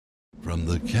from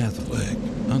the Catholic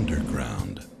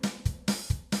Underground.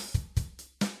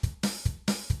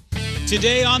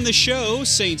 Today on the show,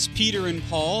 Saints Peter and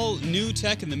Paul, new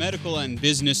tech in the medical and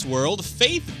business world,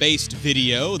 faith-based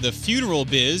video, the funeral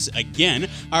biz, again,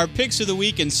 our picks of the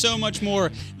week, and so much more.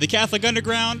 The Catholic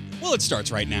Underground, well, it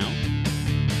starts right now.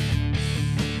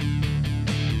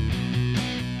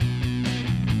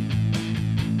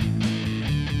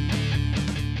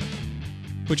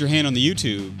 Put your hand on the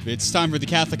YouTube. It's time for the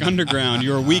Catholic Underground,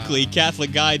 your weekly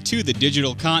Catholic guide to the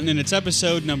digital continent. It's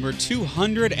episode number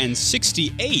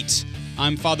 268.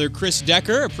 I'm Father Chris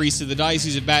Decker, a priest of the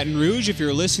Diocese of Baton Rouge. If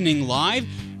you're listening live,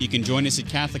 you can join us at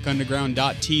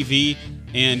CatholicUnderground.tv.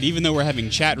 And even though we're having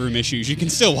chat room issues, you can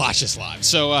still watch us live.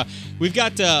 So we've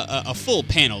got a full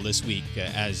panel this week,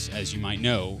 as you might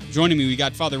know. Joining me, we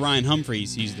got Father Ryan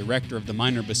Humphreys. He's the rector of the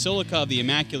Minor Basilica of the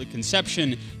Immaculate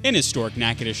Conception in historic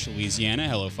Natchitoches, Louisiana.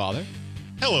 Hello, Father.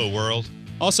 Hello, world.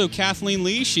 Also, Kathleen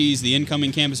Lee. She's the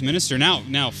incoming campus minister,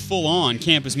 now full-on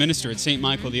campus minister at St.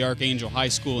 Michael the Archangel High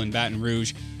School in Baton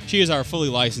Rouge. She is our fully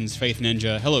licensed faith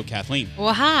ninja. Hello, Kathleen.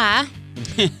 Well, hi.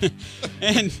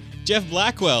 And Jeff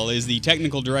Blackwell is the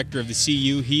technical director of the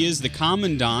CU. He is the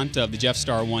commandant of the Jeff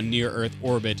Star 1 near-Earth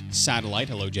orbit satellite.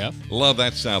 Hello, Jeff. Love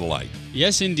that satellite.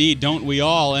 Yes, indeed. Don't we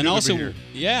all? And Good also, to be here.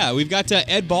 yeah, we've got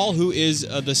Ed Ball, who is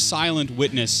the silent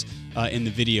witness in the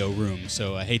video room.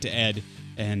 So hey to Ed.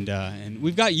 And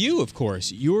we've got you, of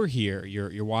course. You're here.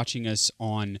 You're watching us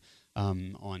on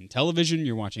television.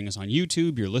 You're watching us on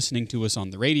YouTube. You're listening to us on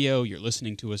the radio. You're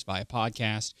listening to us via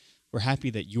podcast. We're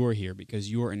happy that you're here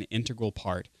because you're an integral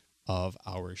part of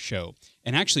our show.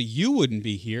 And actually, you wouldn't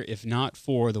be here if not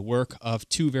for the work of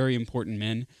two very important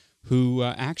men who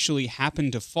actually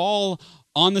happened to fall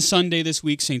on the Sunday this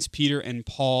week, Saints Peter and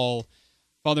Paul.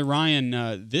 Father Ryan,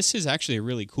 this is actually a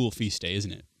really cool feast day,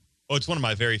 isn't it? Oh, it's one of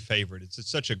my very favorites. It's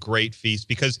such a great feast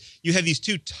because you have these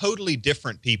two totally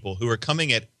different people who are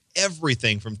coming at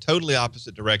everything from totally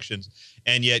opposite directions,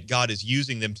 and yet God is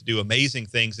using them to do amazing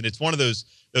things. And it's one of those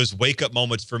wake-up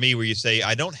moments for me where you say,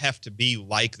 I don't have to be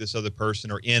like this other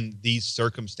person or in these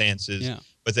circumstances,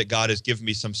 but that God has given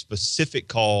me some specific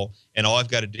call, and all I've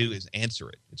got to do is answer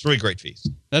it. It's a really great feast.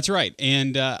 That's right.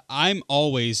 And I'm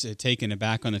always taken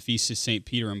aback on the Feast of St.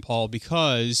 Peter and Paul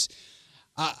because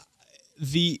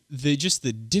the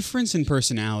difference in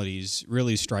personalities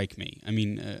really strike me. I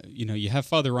mean, you have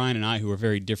Father Ryan and I who are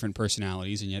very different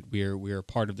personalities, and yet we're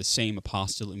part of the same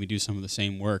apostolate and we do some of the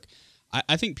same work.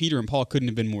 I think Peter and Paul couldn't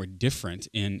have been more different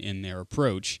in their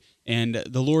approach, and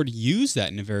the Lord used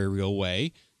that in a very real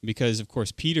way because, of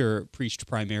course, Peter preached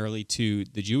primarily to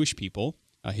the Jewish people,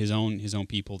 his own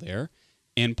people there,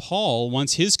 and Paul,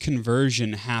 once his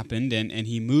conversion happened and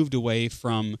he moved away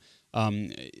from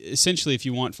essentially, if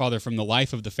you want, Father, from the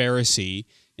life of the Pharisee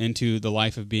into the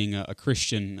life of being a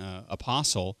Christian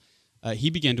apostle, he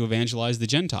began to evangelize the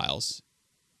Gentiles,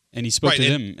 and he spoke to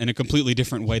them in a completely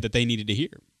different way that they needed to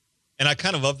hear. And I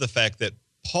kind of love the fact that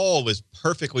Paul was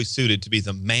perfectly suited to be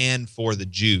the man for the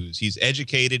Jews. He's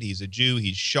educated, he's a Jew,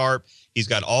 he's sharp, he's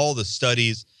got all the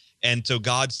studies, and so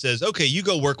God says, okay, you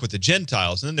go work with the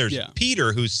Gentiles. And then there's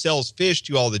Peter, who sells fish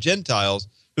to all the Gentiles,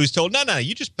 who's told, no,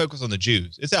 you just focus on the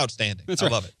Jews. It's outstanding. That's I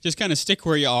right. love it. Just kind of stick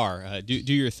where you are. Do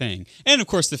your thing. And, of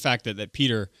course, the fact that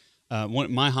Peter,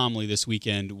 my homily this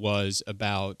weekend was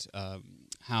about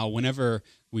how whenever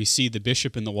we see the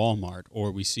bishop in the Walmart or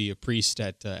we see a priest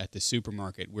at the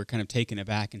supermarket, we're kind of taken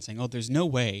aback and saying, oh, there's no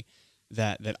way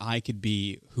that I could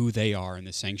be who they are in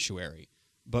the sanctuary.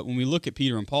 But when we look at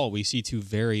Peter and Paul, we see two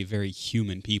very, very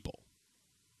human people.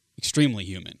 Extremely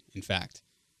human, in fact.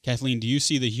 Kathleen, do you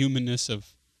see the humanness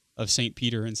of St.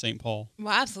 Peter and St. Paul?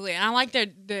 Well, absolutely. And I like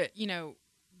the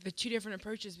two different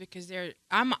approaches because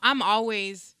I'm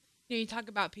always, you talk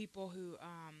about people who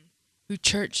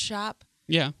church shop.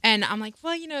 Yeah. And I'm like,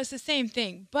 well, it's the same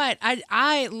thing. But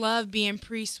I love being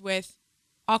priests with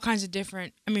all kinds of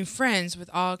different, friends with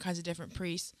all kinds of different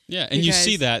priests. Yeah, and you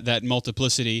see that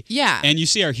multiplicity. Yeah. And you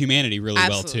see our humanity really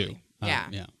Absolutely. Well,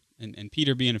 too. Yeah. And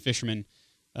Peter being a fisherman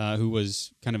who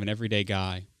was kind of an everyday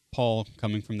guy, Paul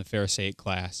coming from the Pharisaic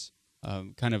class,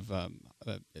 kind of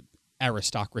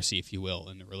aristocracy, if you will,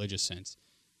 in the religious sense,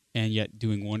 and yet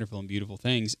doing wonderful and beautiful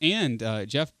things. And,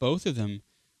 Jeff, both of them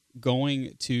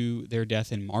going to their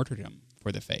death in martyrdom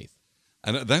for the faith.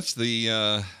 And that's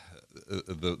the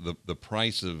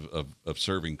price of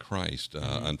serving Christ,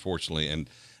 unfortunately. And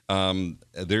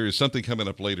there is something coming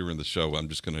up later in the show. I'm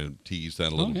just going to tease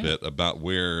that a little bit about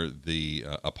where the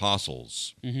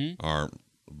apostles are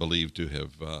believed to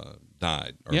have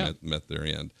died or met their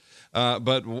end.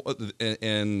 But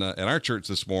in our church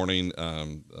this morning,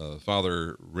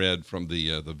 Father read from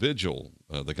the vigil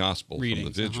the gospel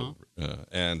Readings, from the vigil,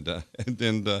 and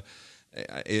then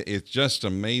it just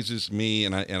amazes me,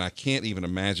 and I can't even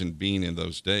imagine being in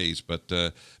those days. But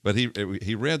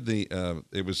he read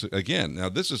it was again. Now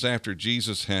this is after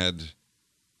Jesus had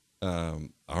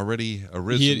already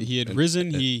arisen. He had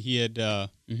risen. He had.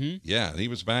 Yeah, he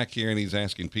was back here, and he's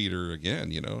asking Peter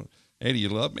again. Hey, do you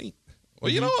love me?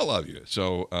 Well, I love you.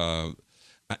 So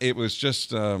it was just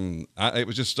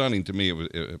stunning to me. It was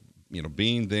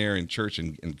being there in church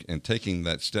and taking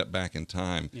that step back in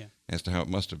time as to how it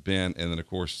must have been, and then of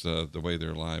course the way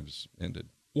their lives ended.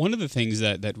 One of the things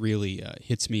that really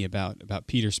hits me about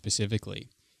Peter specifically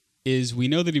is we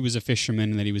know that he was a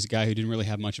fisherman and that he was a guy who didn't really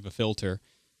have much of a filter.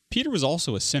 Peter was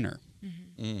also a sinner.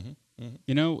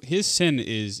 His sin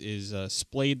is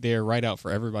splayed there right out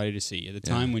for everybody to see. At the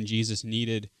time when Jesus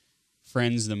needed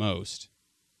friends the most,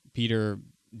 Peter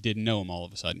didn't know him all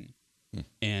of a sudden.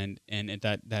 And at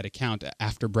that account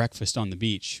after breakfast on the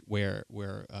beach where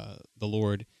the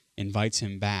Lord invites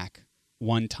him back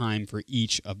one time for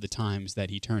each of the times that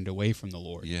he turned away from the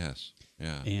Lord. Yes.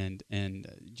 Yeah. And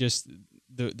just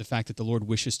the fact that the Lord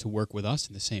wishes to work with us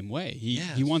in the same way.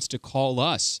 He wants to call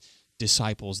us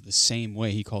disciples the same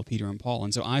way he called Peter and Paul.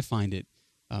 And so I find it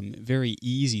very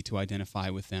easy to identify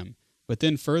with them. But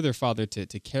then further, Father,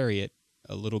 to carry it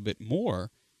a little bit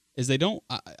more, is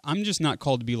I'm just not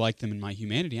called to be like them in my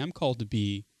humanity. I'm called to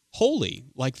be holy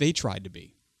like they tried to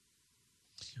be.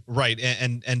 Right.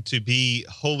 And to be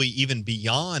holy even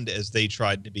beyond as they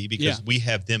tried to be, because we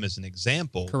have them as an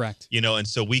example. Correct. And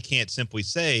so we can't simply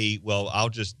say, well,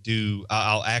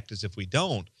 I'll act as if we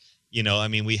don't.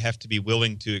 We have to be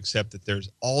willing to accept that there's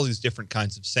all these different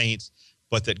kinds of saints,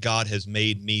 but that God has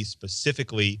made me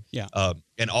specifically. Yeah.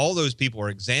 And all those people are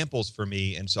examples for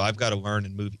me. And so I've got to learn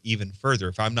and move even further.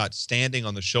 If I'm not standing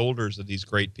on the shoulders of these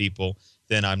great people,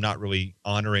 then I'm not really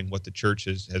honoring what the church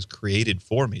has created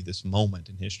for me, this moment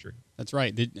in history. That's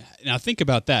right. Now think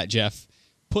about that, Jeff.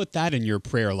 Put that in your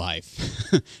prayer life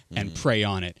and pray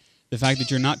on it. The fact that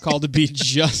you're not called to be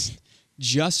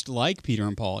just like Peter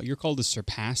and Paul, you're called to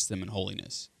surpass them in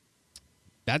holiness.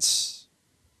 That's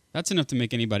enough to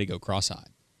make anybody go cross-eyed.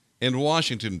 In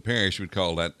Washington Parish, we'd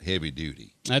call that heavy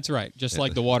duty. That's right, just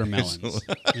like the watermelons.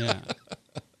 Yeah,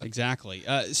 exactly.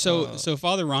 So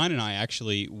Father Ron and I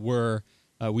actually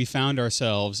we found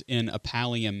ourselves in a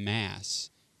Pallium Mass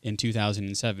in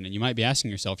 2007. And you might be asking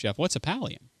yourself, Jeff, what's a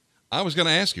Pallium? I was going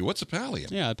to ask you, what's a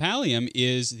Pallium? Yeah, a Pallium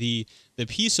is the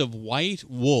piece of white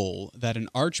wool that an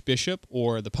archbishop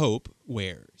or the pope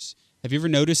wears. Have you ever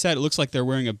noticed that? It looks like they're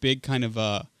wearing a big kind of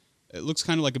it looks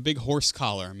kind of like a big horse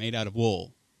collar made out of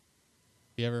wool.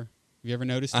 Have you ever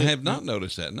noticed it? I have not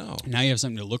noticed that, no. Now you have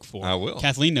something to look for. I will.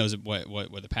 Kathleen knows what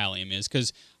the Pallium is,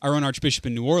 because our own Archbishop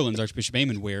in New Orleans, Archbishop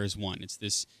Amon, wears one. It's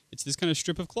this kind of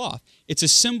strip of cloth. It's a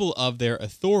symbol of their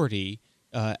authority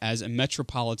as a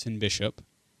metropolitan bishop,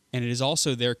 and it is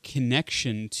also their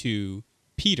connection to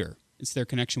Peter. It's their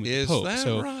connection with the Pope. Is that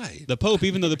so right? The Pope,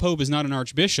 even though the Pope is not an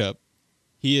archbishop,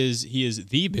 he is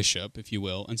the bishop, if you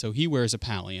will, and so he wears a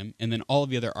pallium, and then all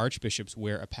of the other archbishops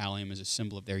wear a pallium as a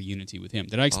symbol of their unity with him.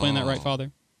 Did I explain that right,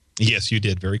 Father? Yes, you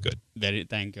did. Very good.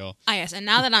 Thank you. Ah, yes, and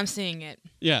now that I'm seeing it,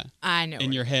 Yeah. I know.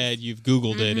 In your head, you've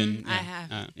Googled it, and I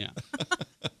have.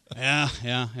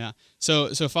 Yeah.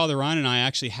 So Father Ron and I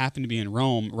actually happened to be in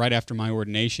Rome right after my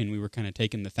ordination. We were kind of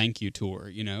taking the thank you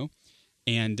tour,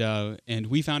 and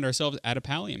we found ourselves at a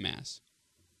Pallium Mass.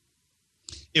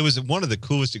 It was one of the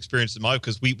coolest experiences of my life,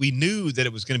 because we knew that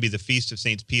it was going to be the Feast of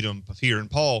Saints Peter and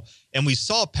Paul, and we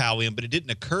saw Pallium, but it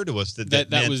didn't occur to us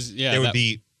that was there would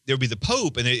be the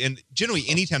Pope, and generally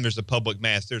anytime there's a public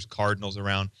mass, there's cardinals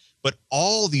around, but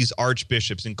all these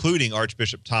archbishops, including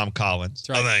Archbishop Tom Collins.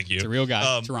 That's right. Oh, thank you. It's a real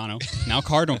guy, Toronto. Now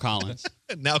Cardinal Collins.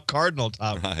 Now Cardinal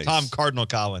Tom, Nice. Tom Cardinal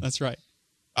Collins. That's right.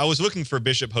 I was looking for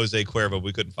Bishop Jose Cuervo.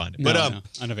 We couldn't find him. No, But no,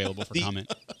 unavailable for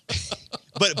comment.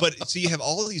 But so you have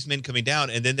all of these men coming down,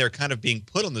 and then they're kind of being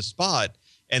put on the spot.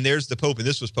 And there's the Pope, and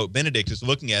this was Pope Benedict, is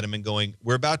looking at him and going,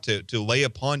 we're about to lay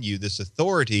upon you this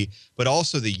authority, but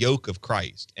also the yoke of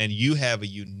Christ. And you have a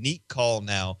unique call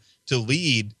now to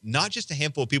lead not just a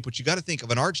handful of people, but you got to think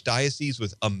of an archdiocese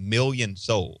with 1 million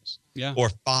souls, or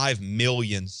 5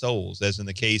 million souls, as in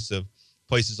the case of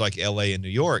places like LA and New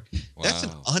York. Wow. That's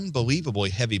an unbelievably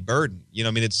heavy burden.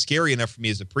 It's scary enough for me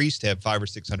as a priest to have 500 or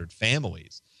 600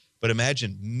 families, but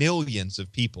imagine millions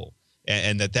of people,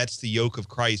 and that's the yoke of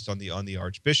Christ on the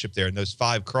archbishop there. And those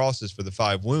 5 crosses for the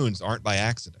 5 wounds aren't by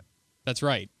accident. That's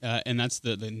right. And that's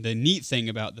the neat thing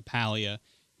about the pallia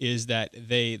is that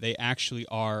they actually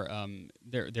are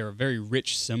they're a very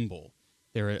rich symbol.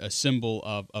 They're a symbol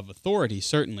of authority,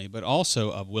 certainly, but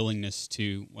also of willingness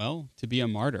to be a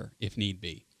martyr if need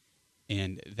be.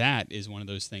 And that is one of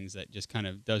those things that just kind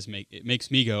of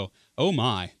makes me go, oh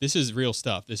my, this is real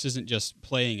stuff. This isn't just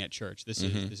playing at church. This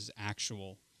is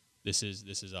actual. This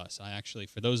is us. I actually,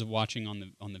 for those of watching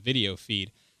on the video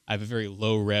feed, I have a very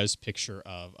low res picture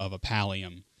of a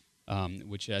pallium,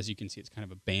 which, as you can see, it's kind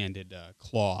of a banded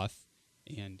cloth.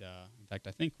 And in fact,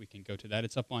 I think we can go to that.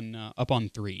 It's up on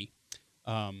 3.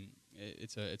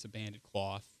 It's a banded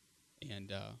cloth,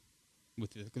 and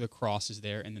with the crosses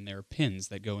there, and then there are pins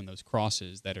that go in those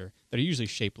crosses that are usually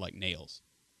shaped like nails.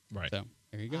 Right. So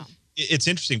there you go. Wow. It's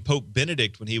interesting. Pope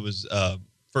Benedict, when he was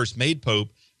first made Pope,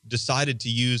 decided to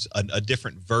use a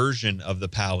different version of the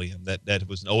pallium that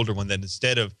was an older one. That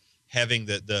instead of having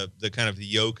the kind of the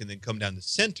yoke and then come down the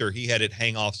center, he had it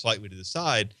hang off slightly to the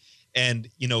side. And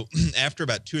after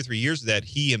about 2 or 3 years of that,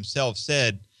 he himself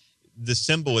said the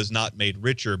symbol is not made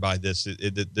richer by this.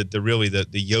 The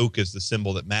yoke is the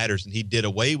symbol that matters. And he did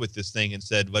away with this thing and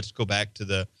said, let's go back to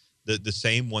the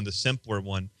same one, the simpler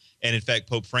one. And in fact,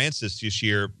 Pope Francis this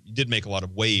year did make a lot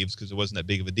of waves because it wasn't that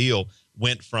big of a deal,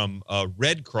 went from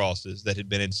red crosses that had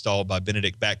been installed by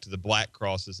Benedict back to the black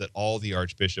crosses that all the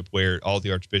archbishops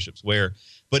wear.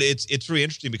 But it's really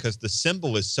interesting because the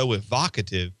symbol is so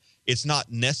evocative. It's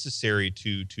not necessary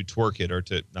to twerk it, or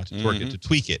to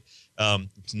tweak it.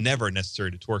 It's never necessary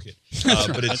to twerk it.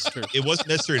 But it wasn't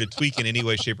necessary to tweak in any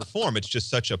way, shape, or form. It's just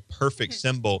such a perfect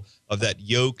symbol of that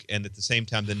yoke, and at the same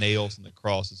time, the nails and the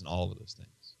crosses and all of those things.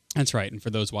 That's right. And for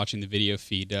those watching the video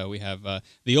feed, we have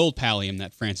the old pallium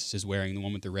that Francis is wearing, the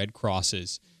one with the red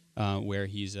crosses, where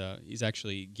he's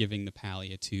actually giving the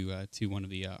pallia to one of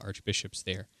the archbishops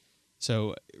there.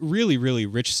 So really, really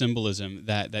rich symbolism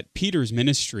that Peter's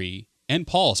ministry, and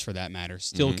Paul's for that matter,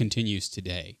 still continues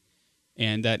today.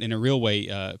 And that in a real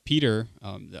way, Peter,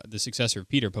 the successor of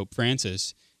Peter, Pope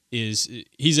Francis,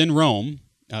 he's in Rome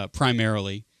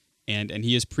primarily, and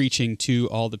he is preaching to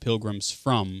all the pilgrims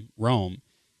from Rome.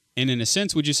 And in a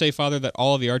sense, would you say, Father, that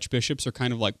all of the archbishops are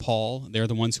kind of like Paul? They're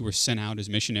the ones who were sent out as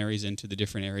missionaries into the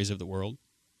different areas of the world?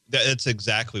 That's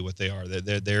exactly what they are.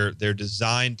 They're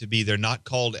designed to be. They're not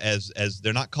called as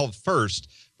they're not called first,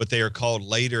 but they are called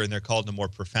later, and they're called in a more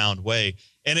profound way.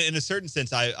 And in a certain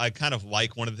sense, I kind of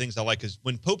like, one of the things I like is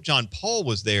when Pope John Paul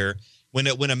was there, when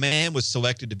a man was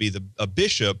selected to be a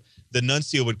bishop, the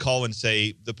nuncio would call and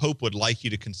say, the Pope would like you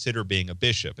to consider being a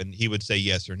bishop, and he would say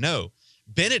yes or no.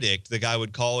 Benedict, the guy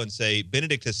would call and say,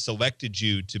 Benedict has selected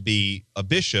you to be a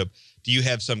bishop. Do you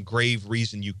have some grave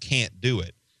reason you can't do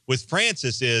it? With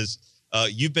Francis is,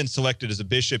 you've been selected as a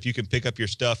bishop. You can pick up your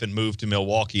stuff and move to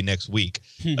Milwaukee next week.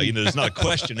 There's not a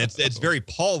question. It's very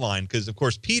Pauline, because, of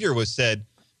course, Peter was said,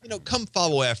 come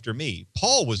follow after me.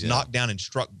 Paul was knocked down and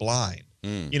struck blind.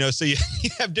 So you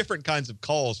have different kinds of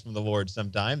calls from the Lord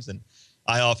sometimes. And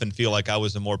I often feel like I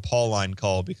was a more Pauline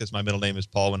call because my middle name is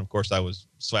Paul. And, of course, I was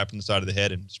slapped on the side of the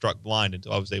head and struck blind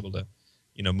until I was able to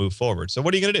move forward. So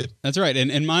what are you going to do? That's right.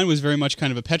 And mine was very much kind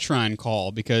of a Petrine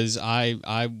call, because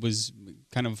I was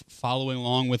kind of following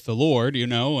along with the Lord,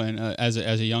 and as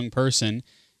a young person.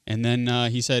 And then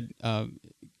he said,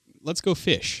 let's go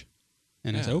fish.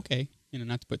 And I said, okay,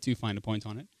 not to put too fine a point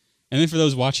on it. And then for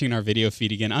those watching our video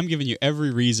feed again, I'm giving you every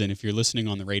reason, if you're listening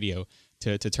on the radio,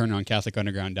 to turn on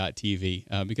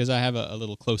CatholicUnderground.tv, because I have a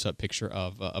little close-up picture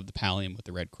of the pallium with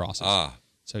the red crosses.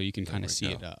 So you can kind of see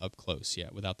it up close,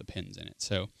 without the pins in it.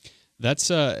 So that's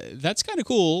kind of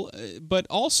cool. But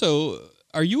also,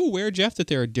 are you aware, Jeff, that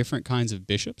there are different kinds of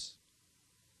bishops?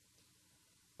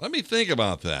 Let me think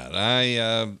about that.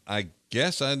 I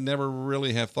guess I never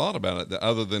really have thought about it,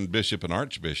 other than bishop and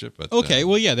archbishop. But, okay,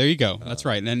 well, yeah, there you go. That's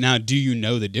right. And now, do you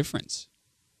know the difference?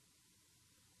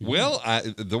 Well,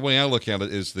 the way I look at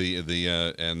it is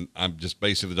and I'm just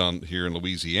basing it on here in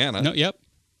Louisiana. No, yep.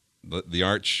 The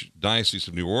Archdiocese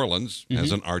of New Orleans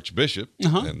has an archbishop,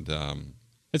 and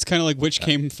it's kind of like which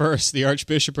came first, the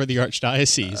archbishop or the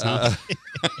archdiocese, huh?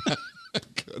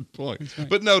 Good point. Right.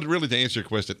 But no, really, to answer your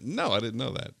question, no, I didn't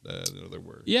know that. There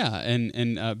were. Yeah,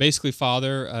 and basically,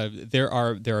 Father, there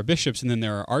are bishops, and then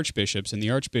there are archbishops, and the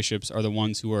archbishops are the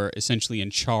ones who are essentially in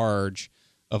charge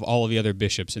of all of the other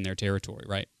bishops in their territory,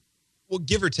 right? Well,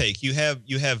 give or take, you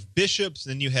have bishops,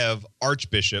 then you have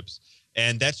archbishops.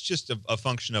 And that's just a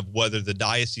function of whether the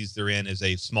diocese they're in is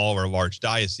a small or large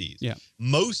diocese. Yeah.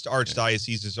 Most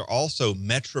archdioceses are also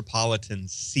metropolitan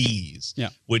sees,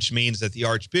 which means that the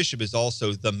archbishop is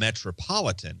also the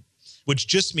metropolitan, which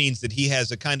just means that he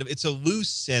has it's a loose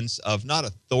sense of not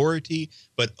authority,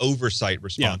 but oversight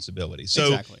responsibility. So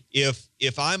exactly.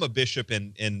 if I'm a bishop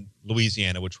in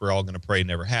Louisiana, which we're all going to pray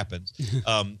never happens,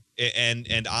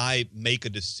 and I make a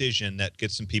decision that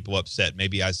gets some people upset.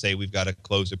 Maybe I say we've got to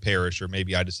close a parish, or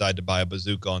maybe I decide to buy a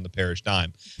bazooka on the parish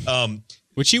dime.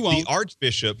 Which he won't. The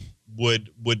archbishop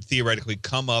would theoretically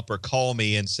come up or call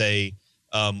me and say,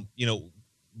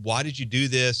 why did you do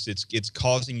this? It's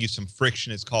causing you some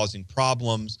friction. It's causing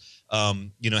problems.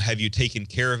 Have you taken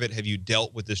care of it? Have you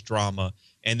dealt with this drama?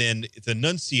 And then the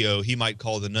nuncio, he might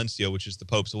call the nuncio, which is the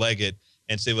Pope's legate,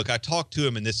 and say, look, I talked to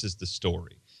him and this is the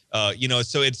story.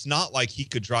 So it's not like he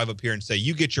could drive up here and say,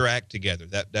 you get your act together.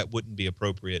 That wouldn't be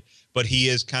appropriate. But he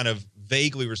is kind of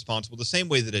vaguely responsible, the same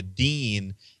way that a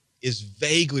dean is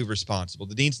vaguely responsible.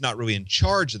 The dean's not really in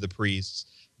charge of the priests,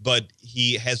 but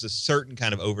he has a certain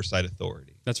kind of oversight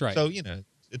authority. That's right. So,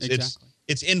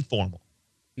 it's informal.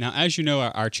 Now, as you know,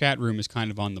 our chat room is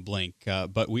kind of on the blink,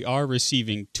 but we are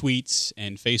receiving tweets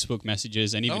and Facebook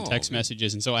messages and even text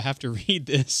messages, and so I have to read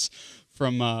this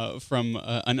from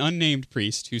an unnamed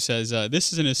priest who says,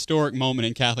 this is an historic moment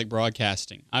in Catholic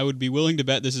broadcasting. I would be willing to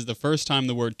bet this is the first time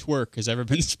the word twerk has ever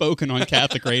been spoken on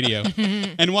Catholic radio.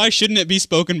 And why shouldn't it be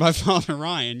spoken by Father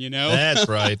Ryan, That's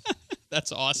right.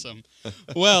 That's awesome.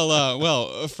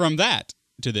 Well, from that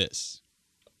to this.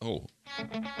 Oh.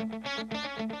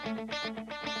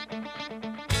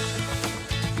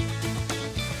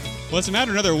 What's the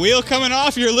matter? Another wheel coming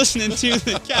off? You're listening to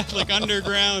the Catholic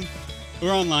Underground.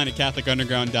 We're online at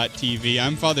CatholicUnderground.tv.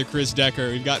 I'm Father Chris Decker.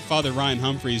 We've got Father Ryan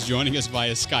Humphreys joining us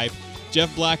via Skype.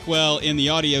 Jeff Blackwell in the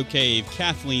audio cave.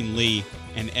 Kathleen Lee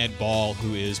and Ed Ball,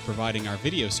 who is providing our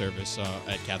video service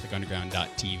at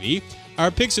CatholicUnderground.tv. Our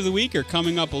picks of the week are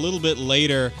coming up a little bit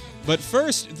later. But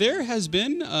first, there has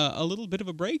been a little bit of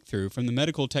a breakthrough from the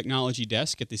medical technology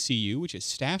desk at the CU, which is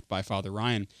staffed by Father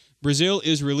Ryan. Brazil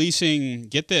is releasing,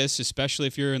 get this, especially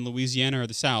if you're in Louisiana or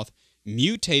the South,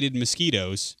 mutated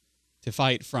mosquitoes to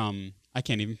fight from, I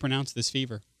can't even pronounce this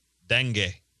fever.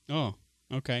 Dengue. Oh,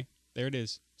 okay. There it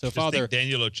is. So, Just Father, think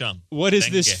Daniel Ochum. what is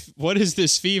Dengue. this? What is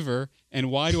this fever, and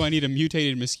why do I need a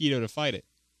mutated mosquito to fight it?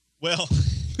 Well,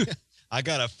 I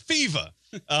got a fever.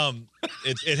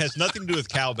 It has nothing to do with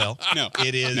cowbell. No.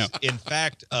 It is, No. in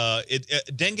fact,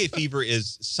 dengue fever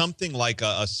is something like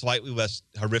a slightly less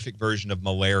horrific version of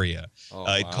malaria.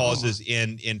 It causes,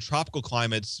 in tropical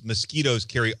climates, mosquitoes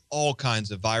carry all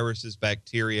kinds of viruses,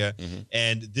 bacteria,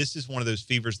 and this is one of those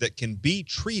fevers that can be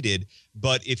treated,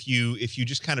 but if you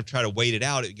just kind of try to wait it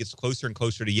out, it gets closer and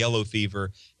closer to yellow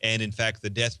fever, and in fact, the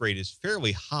death rate is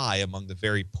fairly high among the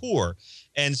very poor.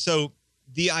 And so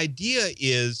the idea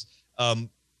is,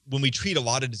 when we treat a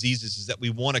lot of diseases, is that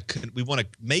we want to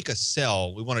make a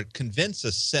cell, we want to convince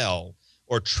a cell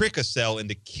or trick a cell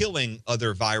into killing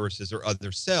other viruses or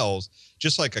other cells,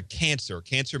 just like a cancer.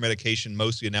 Cancer medication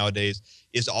mostly nowadays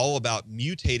is all about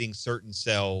mutating certain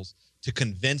cells to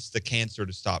convince the cancer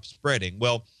to stop spreading.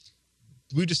 Well,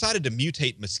 we've decided to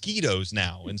mutate mosquitoes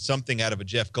now in something out of a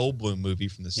Jeff Goldblum movie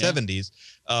from the 70s.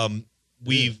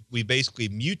 We basically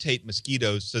mutate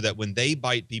mosquitoes so that when they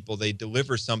bite people, they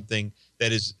deliver something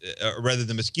that is, rather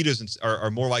the mosquitoes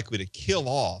are more likely to kill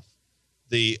off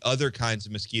the other kinds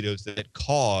of mosquitoes that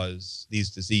cause these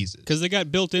diseases. Because they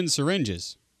got built-in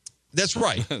syringes. That's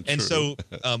right. And so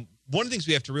one of the things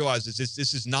we have to realize is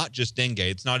this is not just dengue.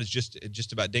 It's not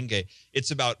just about dengue.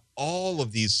 It's about all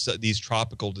of these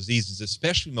tropical diseases,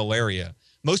 especially malaria.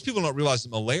 Most people don't realize that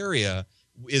malaria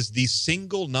is the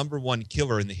single number one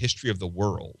killer in the history of the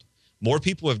world. More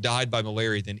people have died by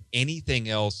malaria than anything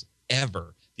else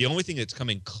ever. The only thing that's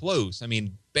coming close, I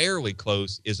mean, barely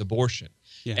close, is abortion.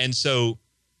 Yeah. And so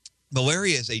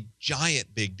malaria is a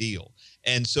giant big deal.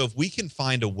 And so if we can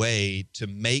find a way to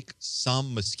make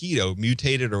some mosquito,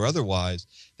 mutated or otherwise,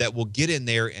 that will get in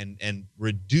there and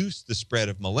reduce the spread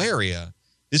of malaria,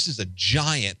 this is a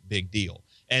giant big deal.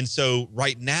 And so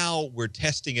right now we're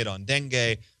testing it on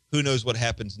dengue. Who knows what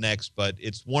happens next, but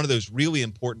it's one of those really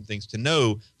important things to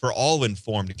know for all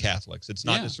informed Catholics. It's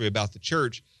not necessarily about the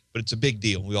church, but it's a big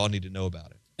deal. We all need to know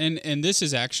about it. And this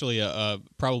is actually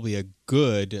probably a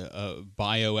good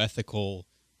bioethical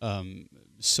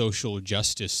social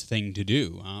justice thing to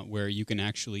do, where you can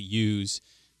actually use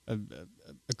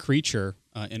a creature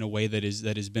in a way that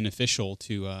is beneficial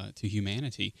to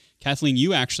humanity. Kathleen,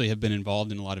 you actually have been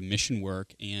involved in a lot of mission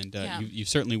work, and you've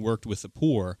certainly worked with the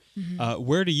poor. Mm-hmm.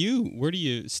 Where do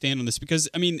you stand on this? Because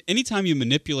I mean, anytime you're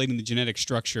manipulating the genetic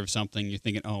structure of something, you're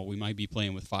thinking, oh, we might be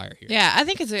playing with fire here. Yeah, I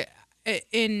think it's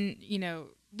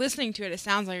listening to it, it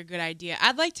sounds like a good idea.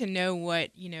 I'd like to know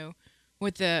what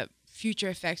the future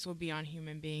effects will be on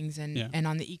human beings and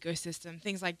on the ecosystem,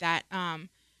 things like that.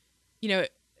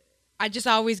 I just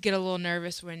always get a little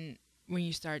nervous when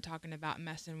you start talking about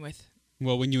messing with.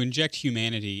 Well, when you inject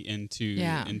humanity into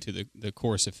the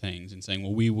course of things and saying,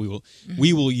 well, we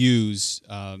will use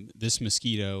this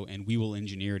mosquito and we will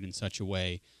engineer it in such a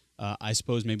way. I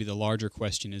suppose maybe the larger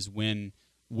question is when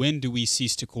when do we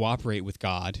cease to cooperate with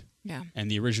God Yeah.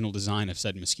 and the original design of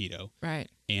said mosquito? Right.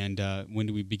 And when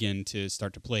do we begin to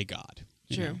start to play God?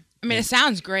 you True. know? I mean, it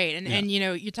sounds great, and Yeah. and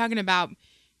you're talking about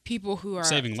people who are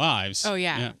Saving lives. Oh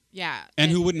yeah.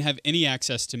 And who wouldn't have any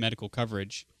access to medical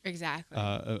coverage exactly.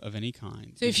 of any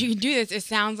kind. So if you can do this, it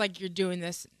sounds like you're doing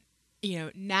this,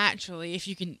 naturally, if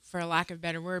you can, for lack of a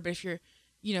better word, but if you're,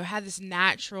 have this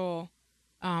natural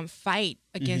fight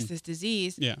against this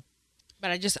disease. Yeah. But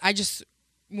I just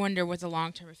wonder what the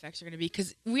long-term effects are going to be,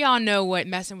 because we all know what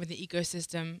messing with the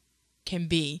ecosystem can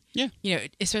be. Yeah.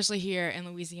 Especially here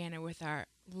in Louisiana with our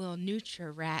little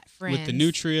Nutria-Rat friends. With the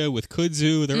nutria, with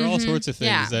kudzu, there are all sorts of things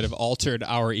Yeah. that have altered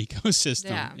our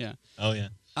ecosystem. Yeah. Oh yeah.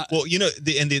 Well,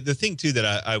 the thing too that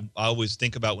I always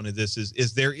think about when this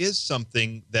is there is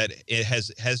something that it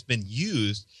has been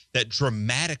used that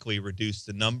dramatically reduced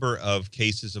the number of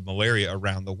cases of malaria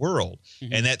around the world,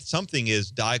 and that something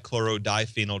is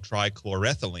dichloro-diphenyl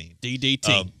trichloroethylene,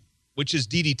 DDT, which is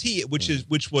DDT,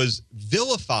 which was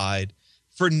vilified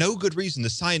for no good reason. The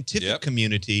scientific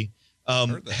community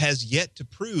has yet to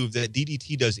prove that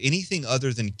DDT does anything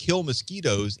other than kill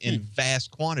mosquitoes in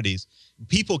vast quantities.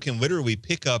 People can literally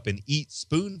pick up and eat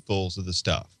spoonfuls of the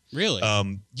stuff. Really?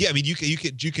 Yeah, I mean, you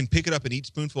can pick it up and eat a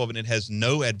spoonful of it, and it has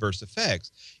no adverse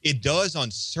effects. It does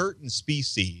on certain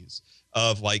species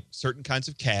of like certain kinds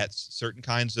of cats, certain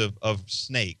kinds of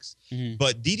snakes.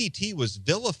 But DDT was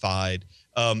vilified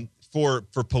for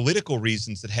political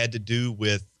reasons that had to do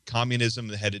with communism,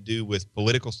 that had to do with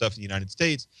political stuff in the United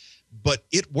States. But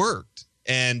it worked.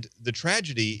 And the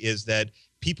tragedy is that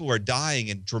people are dying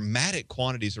in dramatic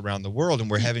quantities around the world,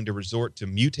 and we're having to resort to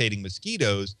mutating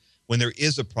mosquitoes when there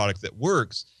is a product that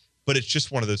works. But it's just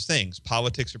one of those things.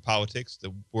 Politics are politics.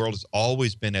 The world has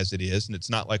always been as it is, and it's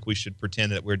not like we should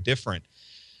pretend that we're different.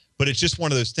 But it's just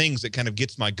one of those things that kind of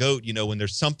gets my goat, when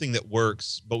there's something that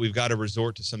works, but we've got to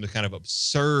resort to some kind of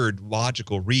absurd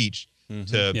logical reach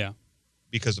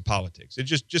because of politics. It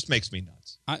just makes me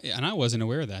nuts. I wasn't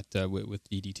aware of that with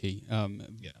DDT.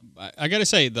 I got to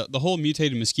say, the whole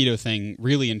mutated mosquito thing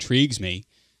really intrigues me,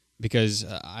 because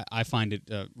I find it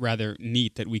rather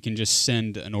neat that we can just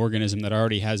send an organism that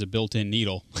already has a built-in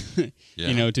needle,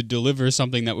 to deliver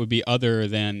something that would be other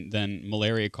than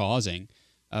malaria causing.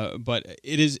 But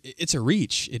it's a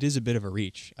reach. It is a bit of a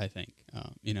reach, I think.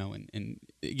 And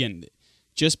again,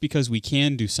 just because we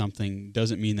can do something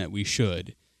doesn't mean that we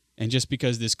should. And just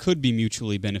because this could be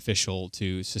mutually beneficial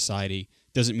to society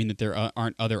doesn't mean that there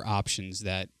aren't other options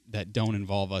that don't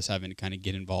involve us having to kind of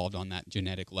get involved on that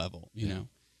genetic level, you know.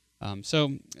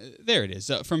 So there it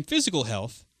is. From physical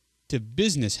health to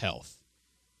business health,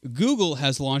 Google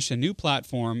has launched a new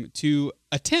platform to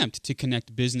attempt to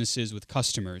connect businesses with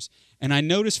customers. And I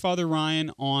noticed, Father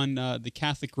Ryan, on the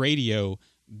Catholic Radio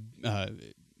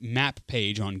map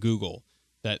page on Google,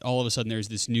 that all of a sudden there's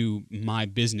this new My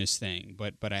Business thing,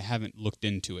 but I haven't looked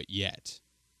into it yet.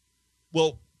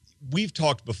 Well, we've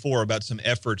talked before about some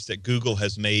efforts that Google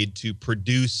has made to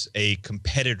produce a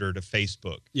competitor to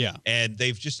Facebook. Yeah. And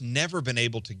they've just never been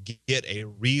able to get a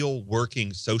real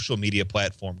working social media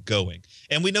platform going.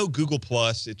 And we know Google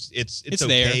Plus, it's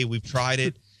okay. There. We've tried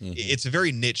it. It's a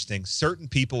very niche thing. Certain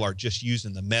people are just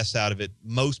using the mess out of it.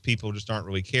 Most people just aren't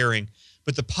really caring.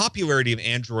 But the popularity of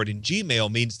Android and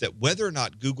Gmail means that whether or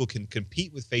not Google can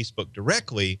compete with Facebook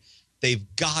directly, they've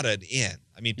got it in.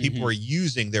 I mean, people are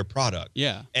using their product.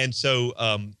 Yeah. And so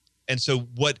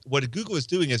what Google is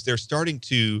doing is they're starting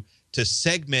to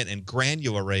segment and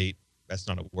granulate, that's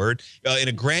not a word, in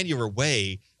a granular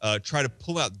way, try to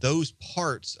pull out those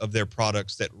parts of their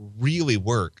products that really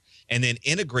work and then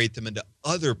integrate them into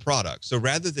other products. So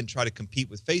rather than try to compete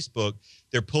with Facebook,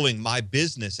 they're pulling My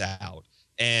Business out.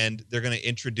 And they're going to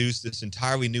introduce this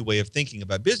entirely new way of thinking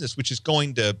about business, which is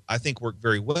going to, I think, work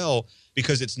very well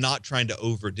because it's not trying to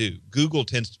overdo. Google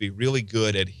tends to be really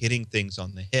good at hitting things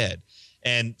on the head.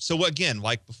 And so, again,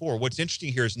 like before, what's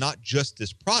interesting here is not just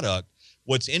this product.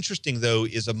 What's interesting, though,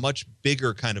 is a much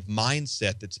bigger kind of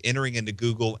mindset that's entering into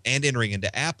Google and entering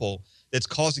into Apple that's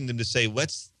causing them to say,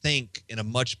 let's think in a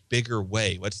much bigger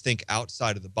way. Let's think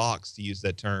outside of the box, to use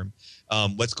that term.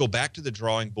 Let's go back to the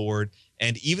drawing board.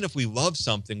 And even if we love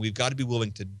something, we've got to be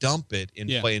willing to dump it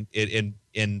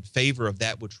in favor of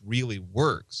that which really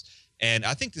works. And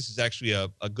I think this is actually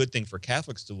a good thing for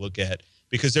Catholics to look at,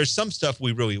 because there's some stuff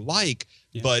we really like,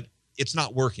 but it's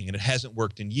not working, and it hasn't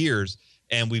worked in years.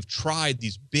 And we've tried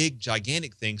these big,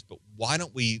 gigantic things, but why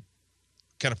don't we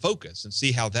kind of focus and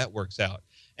see how that works out?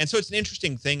 And so it's an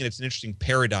interesting thing, and it's an interesting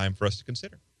paradigm for us to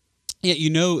consider. Yeah, you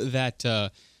know that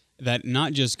that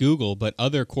not just Google, but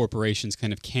other corporations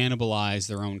kind of cannibalize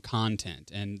their own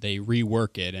content, and they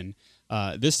rework it. And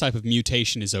this type of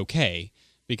mutation is okay,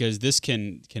 because this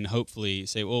can hopefully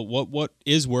say, well, what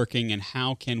is working and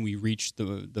how can we reach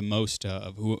the most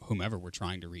of whomever we're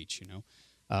trying to reach,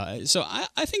 So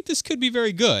I think this could be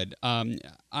very good.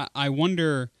 I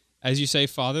wonder, as you say,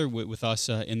 Father, with us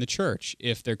in the church,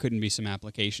 if there couldn't be some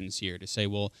applications here to say,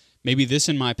 well, maybe this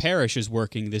in my parish is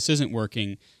working, this isn't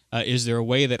working. Is there a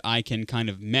way that I can kind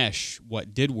of mesh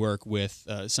what did work with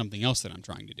something else that I'm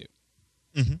trying to do?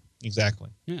 Mm-hmm. Exactly.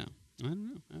 Yeah, I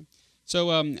don't know. So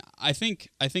I think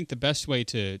the best way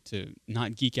to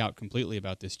not geek out completely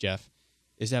about this, Jeff,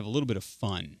 is to have a little bit of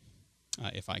fun,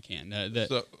 if I can.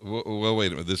 Well, wait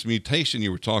a minute. This mutation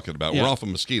you were talking about, we're off of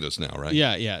mosquitoes now, right?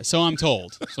 Yeah. So I'm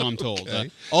told. Okay.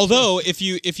 Although, if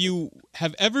you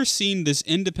have ever seen this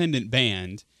independent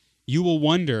band, you will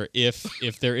wonder if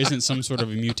there isn't some sort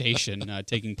of a mutation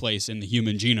taking place in the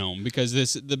human genome, because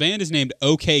the band is named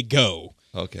OK Go.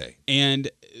 Okay. And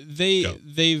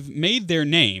they've made their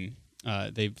name.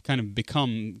 They've kind of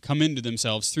come into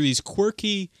themselves through these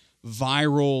quirky,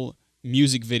 viral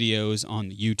music videos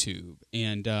on YouTube.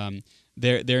 And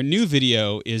their new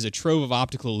video is a trove of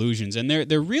optical illusions, and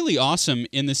they're really awesome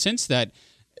in the sense that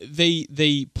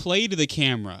they play to the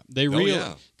camera.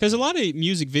 Because a lot of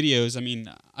music videos, I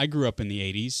mean, I grew up in the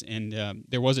 80s, and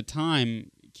there was a time,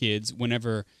 kids,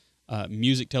 whenever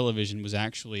music television was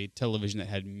actually television that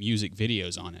had music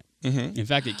videos on it. Mm-hmm. In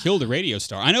fact, it killed a radio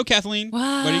star. I know, Kathleen. What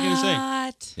are you going to say?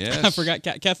 Yes. I forgot.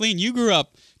 Kathleen, you grew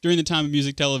up during the time of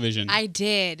music television. I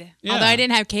did. Yeah. Although I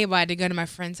didn't have cable, I had to go to my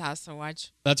friend's house to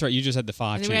watch. That's right. You just had the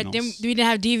 5 channels. We didn't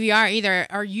have DVR either,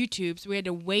 or YouTube, so we had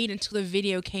to wait until the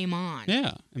video came on.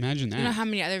 Yeah, imagine that. You know how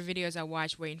many other videos I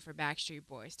watched waiting for Backstreet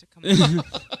Boys to come on?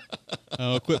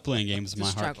 Oh, quit playing games with my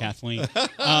heart, struggle. Kathleen.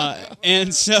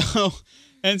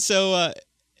 And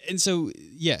so,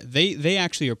 yeah, they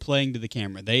actually are playing to the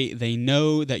camera. They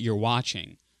know that you're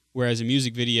watching, whereas a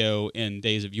music video in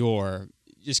days of yore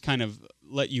just kind of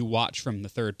let you watch from the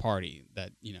third party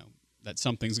that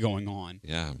something's going on.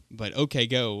 Yeah. But OK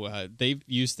Go, they've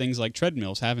used things like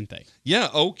treadmills, haven't they? Yeah,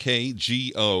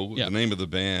 OKGO, Yeah. the name of the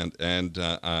band. And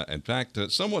in fact,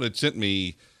 someone had sent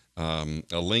me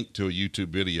a link to a YouTube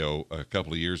video a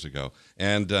couple of years ago.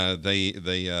 And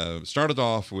they started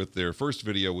off with their first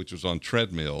video, which was on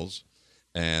treadmills.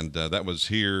 And that was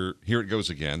Here It Goes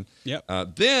Again.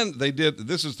 Yep. Then they did,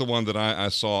 this is the one that I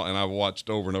saw and I watched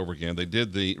over and over again. They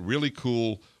did the really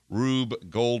cool Rube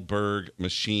Goldberg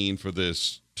machine for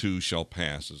This Too Shall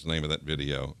Pass is the name of that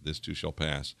video, This Too Shall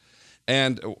Pass.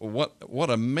 And what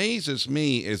amazes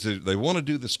me is that they want to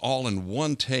do this all in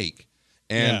one take.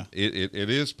 And it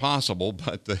is possible,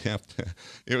 but they have to,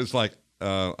 it was like,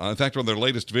 in fact, on their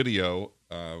latest video,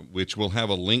 which we'll have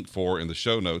a link for in the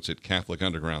show notes at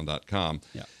CatholicUnderground.com.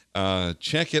 Yeah.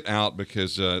 Check it out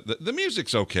because the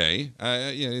music's okay.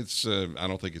 It's I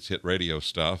don't think it's hit radio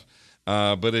stuff,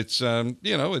 but it's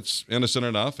it's innocent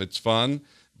enough. It's fun,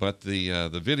 but the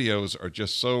videos are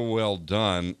just so well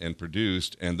done and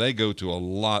produced, and they go to a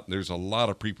lot. There's a lot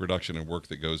of pre-production and work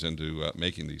that goes into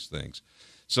making these things.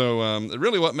 So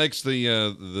really what makes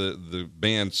the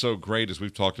band so great, as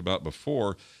we've talked about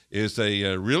before, is they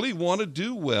really want to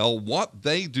do well what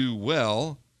they do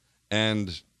well,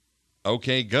 and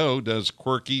OK Go does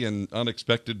quirky and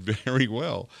unexpected very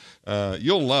well.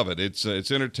 You'll love it. It's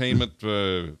entertainment.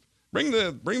 Bring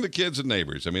the kids and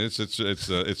neighbors. I mean,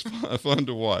 it's fun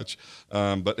to watch.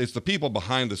 But it's the people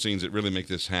behind the scenes that really make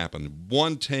this happen.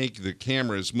 One take, the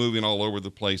camera is moving all over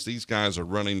the place. These guys are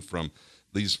running from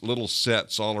these little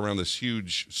sets all around this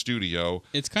huge studio.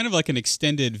 It's kind of like an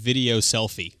extended video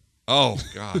selfie. Oh,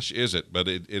 gosh, is it? But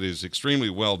it is extremely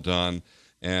well done.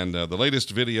 And the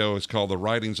latest video is called The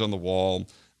Writings on the Wall.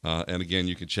 And, again,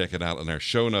 you can check it out in our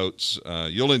show notes.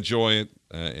 You'll enjoy it,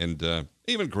 and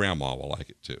even Grandma will like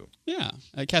it, too. Yeah.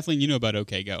 Kathleen, you know about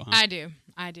OK Go, huh?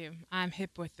 I do. I'm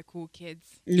hip with the cool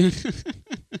kids.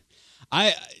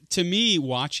 To me,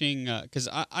 watching, because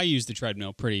I use the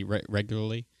treadmill pretty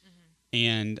regularly,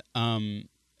 and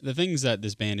the things that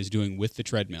this band is doing with the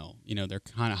treadmill, they're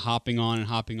kind of hopping on and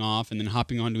hopping off and then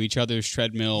hopping onto each other's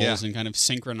treadmills and kind of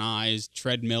synchronized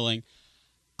treadmilling.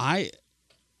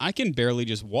 I can barely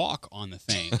just walk on the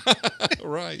thing.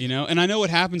 Right. And I know what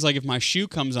happens, like if my shoe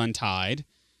comes untied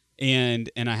and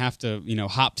I have to,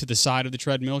 hop to the side of the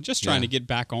treadmill, just trying to get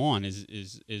back on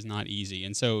is not easy.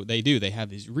 And so they have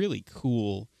these really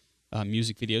cool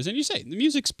music videos. And you say the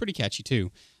music's pretty catchy too.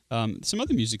 Some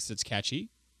other music that's catchy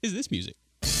is this music.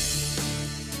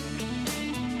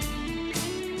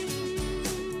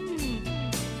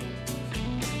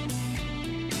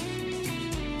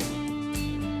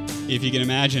 If you can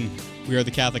imagine, we are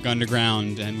the Catholic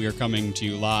Underground, and we are coming to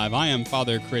you live. I am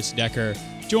Father Chris Decker,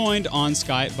 joined on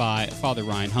Skype by Father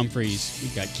Ryan Humphreys.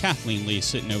 We've got Kathleen Lee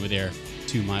sitting over there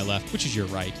to my left, which is your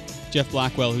right. Jeff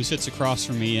Blackwell, who sits across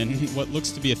from me in what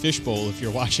looks to be a fishbowl if you're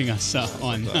watching us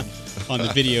on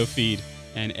the video feed,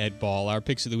 and Ed Ball. Our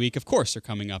picks of the week, of course, are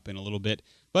coming up in a little bit,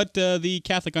 but the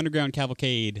Catholic Underground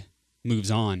Cavalcade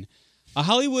moves on. A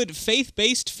Hollywood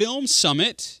faith-based film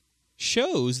summit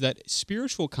shows that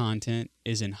spiritual content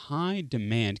is in high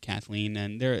demand, Kathleen,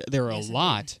 and there are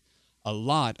a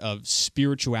lot of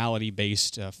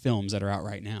spirituality-based films that are out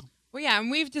right now. Well, yeah,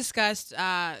 and we've discussed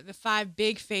the 5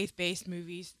 big faith-based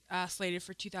movies slated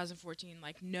for 2014,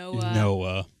 like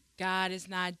Noah, God Is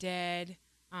Not Dead.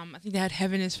 I think they had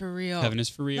Heaven Is For Real. Heaven Is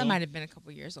For Real. That might have been a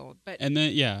couple years old, but and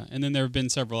then there have been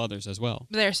several others as well.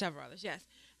 But there are several others, yes.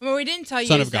 What we didn't tell you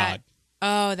Son is of God.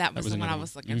 That was the one another I one.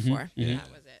 was looking for. Mhm. That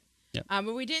was it. Yep.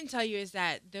 But we didn't tell you is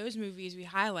that those movies we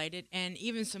highlighted, and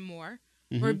even some more,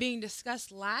 were being discussed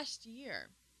last year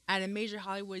at a major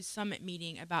Hollywood summit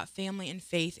meeting about family and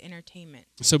faith entertainment.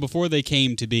 So before they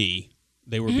came to be,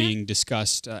 they were being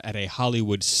discussed at a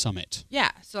Hollywood summit.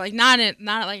 Yeah, so like not at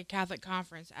like a Catholic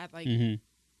conference, at like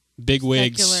Big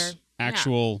wigs, secular,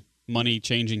 actual money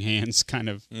changing hands kind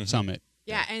of summit.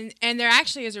 Yeah, and there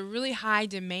actually is a really high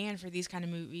demand for these kind of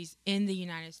movies in the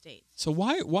United States. So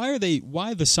why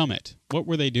the summit? What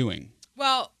were they doing?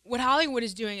 Well, what Hollywood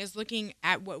is doing is looking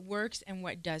at what works and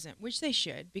what doesn't, which they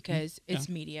should because it's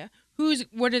media.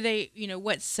 What are they,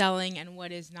 what's selling and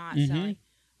what is not selling.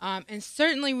 And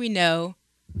certainly we know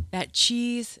that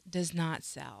cheese does not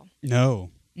sell. No.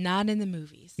 Not in the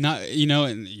movies. Not,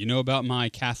 and you know about my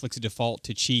Catholics default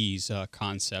to cheese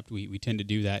concept. We tend to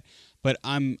do that. But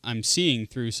I'm seeing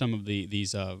through some of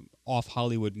these off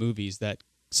Hollywood movies that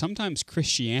sometimes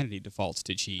Christianity defaults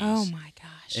to cheese. Oh my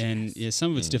gosh! And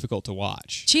some of it's difficult to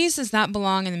watch. Cheese does not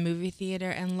belong in the movie theater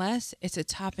unless it's a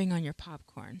topping on your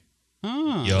popcorn.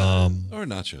 Ah, Yum. Or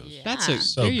nachos. Yeah.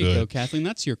 that's So there you good. go, Kathleen.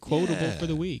 That's your quotable for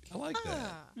the week. I like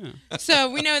that.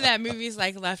 So we know that movies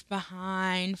like Left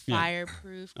Behind,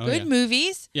 Fireproof, Oh, good yeah.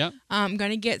 movies. Yep. Going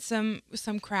to get some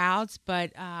crowds,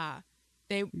 but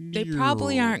they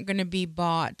probably aren't going to be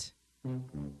bought on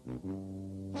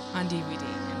DVD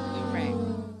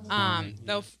and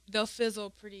Blu-ray. They'll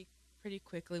fizzle pretty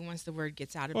quickly once the word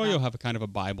gets out about. Or you'll have a kind of a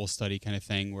Bible study kind of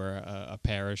thing where a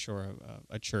parish or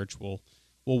a church will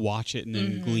watch it and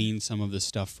then glean some of the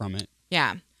stuff from it.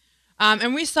 Yeah.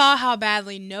 And we saw how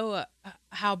badly Noah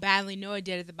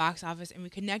did at the box office, and we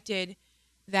connected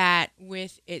that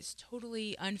with its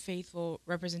totally unfaithful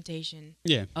representation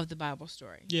of the Bible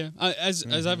story. Yeah. As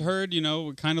I've heard,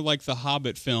 kind of like the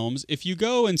Hobbit films, if you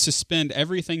go and suspend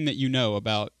everything that you know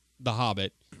about the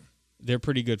Hobbit, they're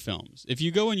pretty good films. If you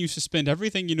go and you suspend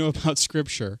everything you know about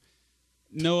Scripture,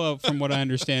 Noah, from what I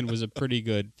understand, was a pretty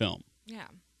good film. Yeah.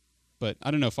 But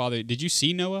I don't know, Father, did you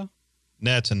see Noah?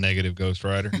 That's a negative, Ghost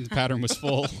Rider. The pattern was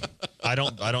full. I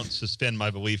don't suspend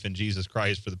my belief in Jesus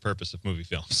Christ for the purpose of movie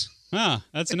films.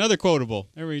 That's another quotable.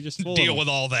 There we just full Deal of with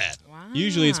all that. Wow.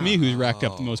 Usually it's me who's racked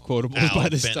up the most quotables by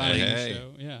this time. Hey.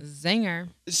 So, yeah. Zinger.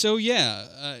 So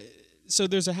so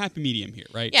there's a happy medium here,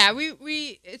 right? Yeah,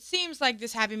 it seems like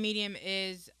this happy medium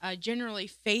is a generally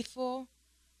faithful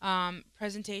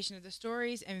presentation of the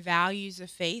stories and values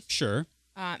of faith. Sure.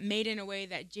 Made in a way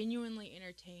that genuinely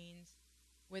entertains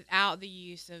without the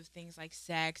use of things like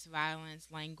sex, violence,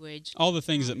 language. All the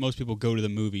things that most people go to the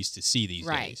movies to see these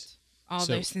days. All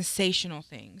those sensational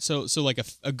things. So like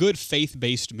a good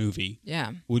faith-based movie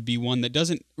would be one that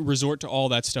doesn't resort to all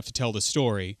that stuff to tell the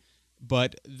story,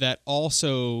 but that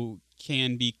also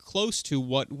can be close to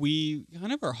what we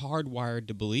kind of are hardwired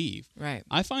to believe. Right.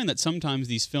 I find that sometimes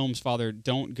these films, Father,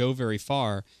 don't go very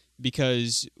far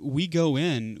because we go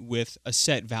in with a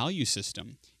set value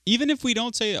system. Even if we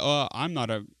don't say, I'm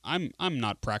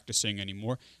not practicing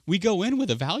anymore, we go in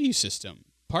with a value system.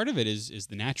 Part of it is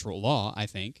the natural law, I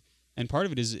think, and part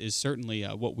of it is certainly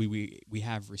what we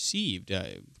have received,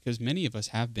 because many of us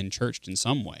have been churched in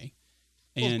some way.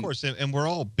 And, Well, of course, and we're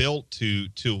all built to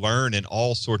learn in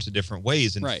all sorts of different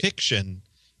ways, and fiction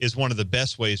is one of the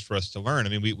best ways for us to learn. I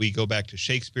mean, we go back to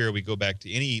Shakespeare, we go back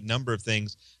to any number of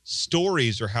things.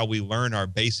 Stories are how we learn our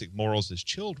basic morals as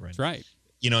children. That's right.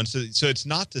 And so it's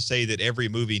not to say that every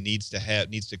movie needs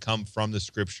to come from the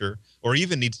Scripture or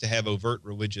even needs to have overt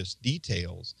religious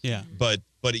details. Yeah. But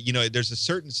there's a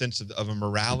certain sense of a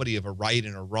morality, of a right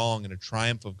and a wrong, and a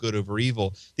triumph of good over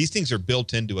evil. These things are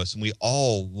built into us, and we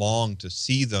all long to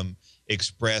see them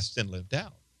expressed and lived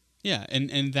out. Yeah,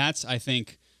 and that's, I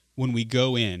think, when we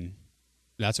go in,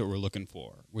 that's what we're looking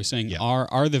for. We're saying,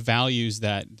 are the values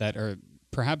that are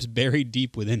perhaps buried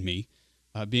deep within me,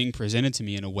 being presented to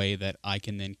me in a way that I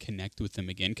can then connect with them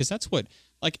again. Because that's what,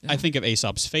 I think of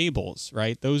Aesop's fables,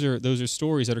 right? Those are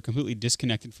stories that are completely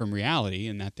disconnected from reality,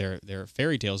 and that they're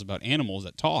fairy tales about animals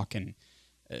that talk. And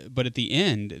but at the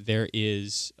end, there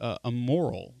is a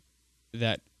moral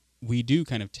that we do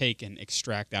kind of take and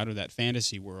extract out of that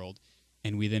fantasy world,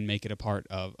 and we then make it a part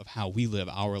of how we live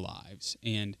our lives.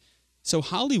 And so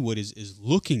Hollywood is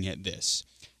looking at this.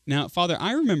 Now, Father,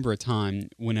 I remember a time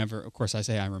whenever, of course, I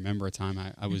say I remember a time,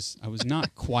 I was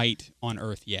not quite on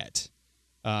earth yet,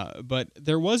 but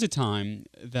there was a time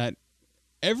that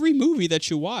every movie that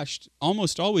you watched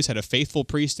almost always had a faithful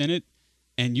priest in it,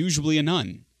 and usually a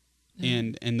nun,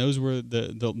 and those were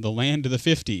the land of the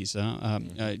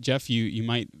 50s. Jeff, you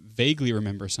might vaguely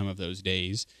remember some of those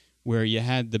days where you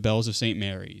had the Bells of St.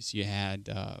 Mary's, you had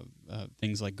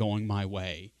things like Going My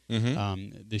Way,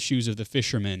 the Shoes of the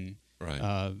Fisherman.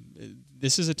 Right.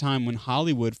 This is a time when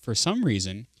Hollywood, for some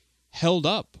reason, held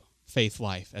up faith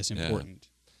life as important.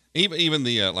 Yeah. Even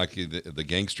the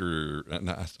gangster,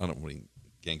 I don't mean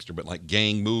gangster, but like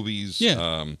gang movies.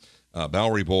 Yeah.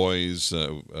 Bowery Boys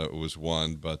was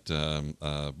one, but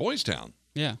Boys Town.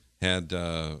 Yeah. Had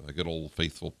a good old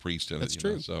faithful priest in it. That's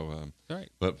true. So, right.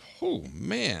 But oh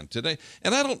man, today,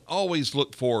 and I don't always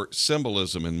look for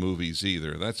symbolism in movies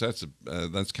either.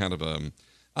 That's kind of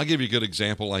I'll give you a good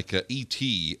example, like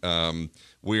E.T.,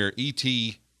 where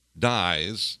E.T.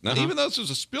 dies. Now, even though this is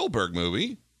a Spielberg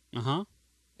movie, and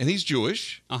he's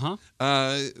Jewish,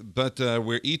 but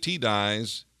where E.T.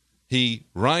 dies, he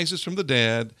rises from the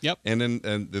dead. Yep. And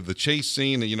then the chase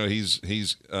scene,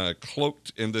 he's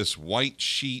cloaked in this white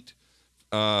sheet,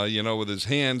 with his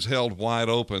hands held wide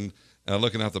open,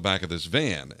 looking out the back of this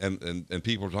van. And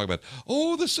people are talking about,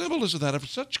 the symbolism of that, of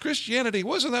such Christianity.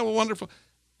 Wasn't that wonderful?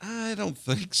 I don't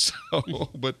think so.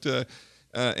 But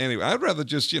anyway, I'd rather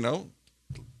just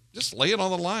lay it on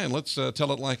the line. Let's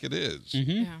tell it like it is.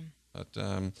 Mm-hmm. Yeah. But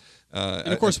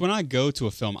and of course, when I go to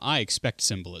a film, I expect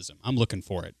symbolism. I'm looking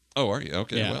for it. Oh, are you?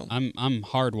 Okay, yeah, well. I'm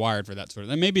hardwired for that sort of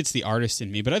thing. Maybe it's the artist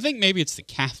in me, but I think maybe it's the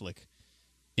Catholic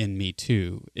in me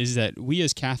too, is that we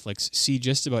as Catholics see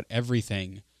just about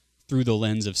everything through the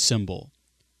lens of symbol,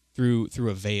 through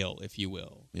a veil, if you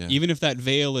will. Yeah. Even if that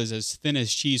veil is as thin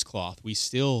as cheesecloth, we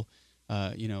still,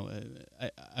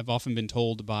 I've often been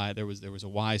told there was a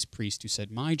wise priest who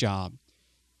said, my job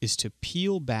is to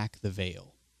peel back the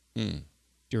veil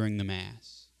during the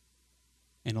Mass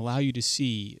and allow you to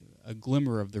see a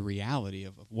glimmer of the reality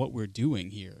of what we're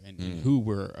doing here and who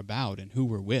we're about and who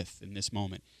we're with in this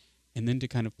moment. And then to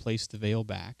kind of place the veil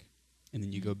back, and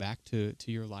then you go back to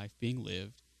your life being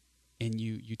lived, and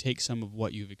you take some of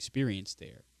what you've experienced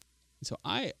there. And so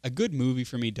a good movie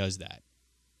for me does that.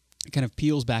 It kind of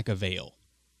peels back a veil,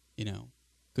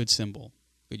 good symbol,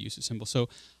 good use of symbol. So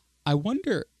I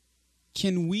wonder,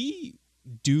 can we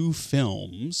do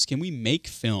films, can we make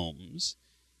films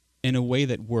in a way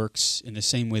that works in the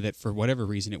same way that for whatever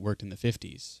reason it worked in the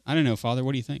 50s? I don't know, Father,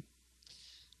 what do you think?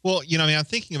 Well, I'm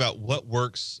thinking about what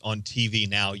works on TV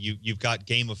now. You've got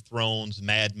Game of Thrones,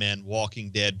 Mad Men, Walking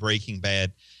Dead, Breaking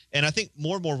Bad. And I think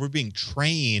more and more we're being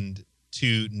trained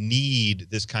to need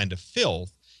this kind of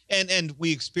filth. And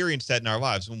we experience that in our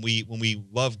lives. When we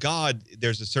love God,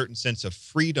 there's a certain sense of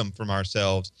freedom from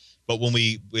ourselves. But when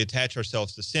we attach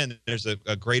ourselves to sin, there's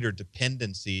a greater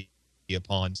dependency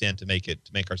upon sin to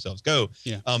make ourselves go.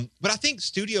 Yeah. But I think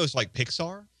studios like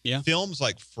Pixar, films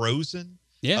like Frozen,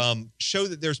 show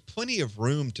that there's plenty of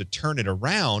room to turn it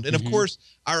around. And of course,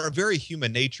 our very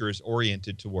human nature is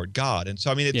oriented toward God. And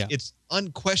so, I mean, it's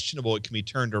unquestionable it can be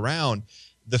turned around.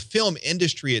 The film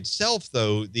industry itself,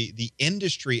 though, the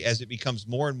industry, as it becomes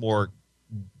more and more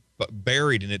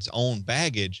buried in its own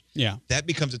baggage, that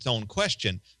becomes its own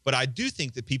question. But I do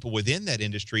think that people within that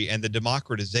industry and the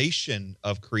democratization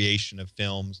of creation of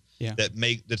films that's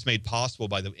made possible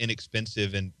by the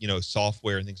inexpensive and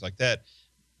software and things like that,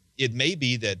 it may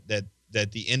be that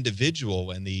the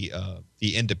individual and the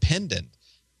independent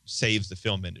saves the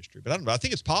film industry. But I don't know. I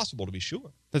think it's possible, to be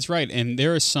sure. That's right. And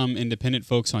there are some independent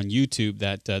folks on YouTube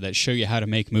that show you how to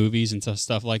make movies and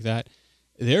stuff like that.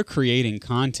 They're creating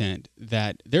content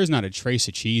that there's not a trace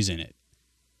of cheese in it.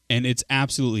 And it's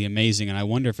absolutely amazing. And I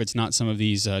wonder if it's not some of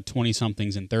these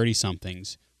 20-somethings and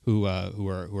 30-somethings who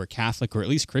are Catholic or at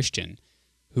least Christian,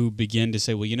 who begin to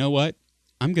say, well, you know what?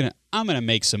 I'm gonna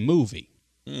make some movie.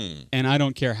 And I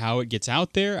don't care how it gets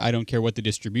out there. I don't care what the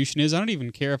distribution is. I don't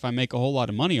even care if I make a whole lot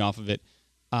of money off of it.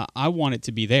 I want it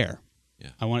to be there. Yeah.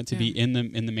 I want it to be in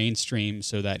the mainstream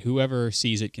so that whoever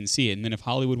sees it can see it. And then if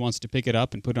Hollywood wants to pick it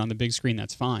up and put it on the big screen,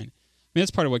 that's fine. I mean,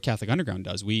 that's part of what Catholic Underground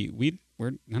does. We're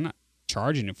not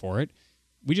charging it for it.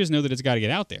 We just know that it's got to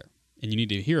get out there. and you need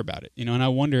to hear about it. And I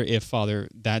wonder if, Father,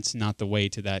 that's not the way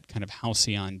to that kind of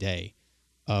halcyon day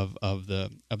of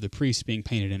the priest being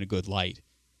painted in a good light.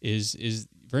 Is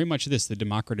very much this, the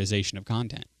democratization of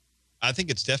content. I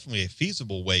think it's definitely a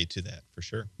feasible way to that, for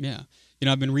sure. Yeah.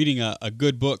 I've been reading a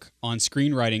good book on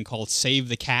screenwriting called Save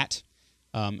the Cat,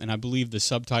 and I believe the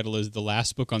subtitle is The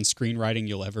Last Book on Screenwriting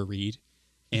You'll Ever Read.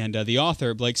 And the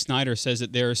author, Blake Snyder, says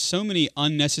that there are so many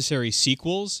unnecessary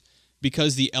sequels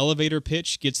because the elevator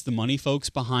pitch gets the money folks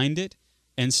behind it.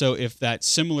 And so if that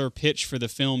similar pitch for the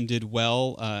film did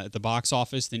well at the box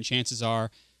office, then chances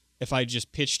are, if I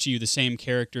just pitch to you the same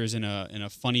characters in a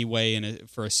funny way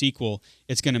for a sequel,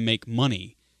 it's going to make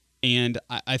money. And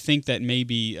I think that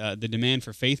maybe the demand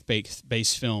for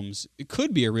faith-based films, it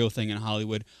could be a real thing in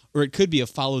Hollywood, or it could be a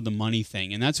follow-the-money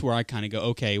thing. And that's where I kind of go,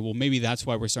 okay, well, maybe that's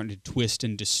why we're starting to twist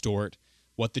and distort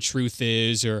what the truth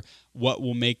is, or what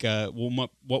will make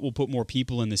what will put more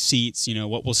people in the seats,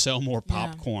 what will sell more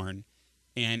popcorn.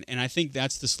 Yeah. And I think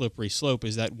that's the slippery slope,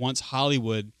 is that once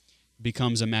Hollywood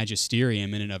becomes a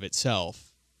magisterium in and of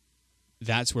itself,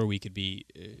 that's where we could be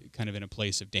kind of in a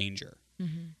place of danger.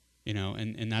 Mm-hmm.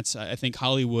 And that's, I think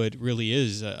Hollywood really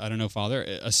is, I don't know, Father,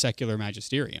 a secular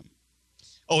magisterium.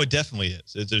 Oh, it definitely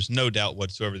is. There's no doubt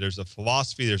whatsoever. There's a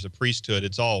philosophy, there's a priesthood.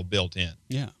 It's all built in.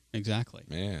 Yeah, exactly.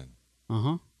 Man.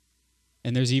 Uh-huh.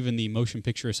 And there's even the Motion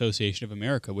Picture Association of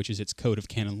America, which is its code of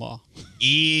canon law.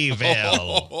 Evil.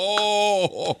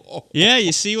 Yeah,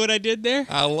 you see what I did there?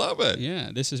 I love it.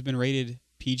 Yeah, this has been rated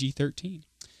PG-13.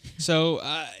 So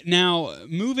now,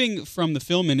 moving from the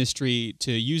film industry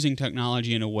to using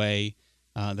technology in a way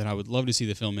that I would love to see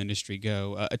the film industry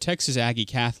go, a Texas Aggie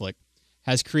Catholic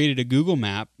has created a Google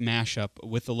Map mashup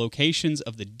with the locations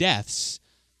of the deaths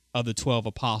of the 12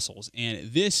 apostles.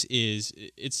 And this is,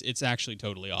 it's actually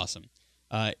totally awesome.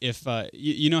 If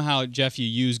you know how, Jeff, you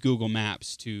use Google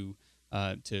Maps to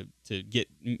get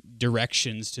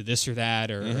directions to this or that,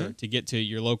 or to get to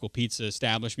your local pizza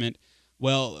establishment.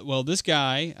 Well, this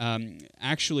guy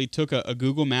actually took a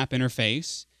Google Map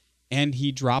interface, and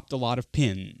he dropped a lot of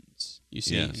pins. You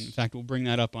see, yes. In fact, we'll bring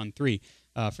that up on 3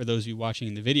 for those of you watching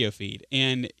in the video feed.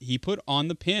 And he put on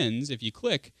the pins, if you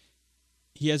click,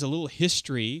 he has a little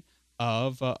history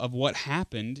of what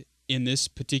happened in this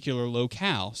particular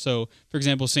locale. So, for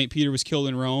example, St. Peter was killed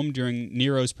in Rome during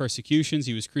Nero's persecutions.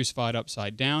 He was crucified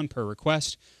upside down per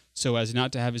request, so as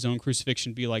not to have his own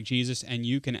crucifixion be like Jesus. And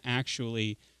you can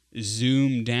actually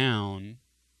zoom down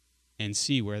and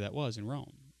see where that was in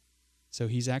Rome. So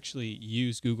he's actually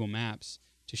used Google Maps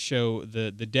to show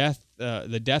the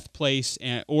death place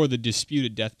or the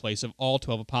disputed death place of all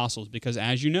 12 apostles. Because,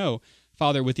 as you know,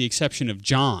 Father, with the exception of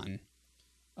John,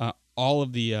 all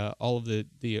of the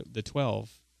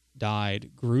 12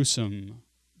 died gruesome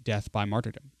death by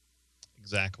martyrdom.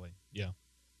 Exactly. Yeah.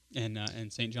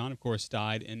 And St. John, of course,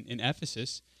 died in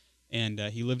Ephesus, and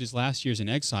he lived his last years in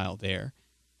exile there.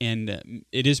 And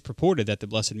it is purported that the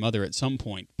Blessed Mother at some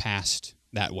point passed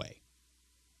that way.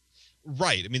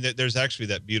 Right. I mean, there's actually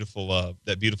that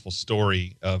beautiful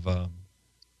story of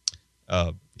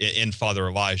in Father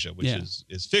Elijah, which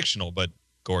is fictional, but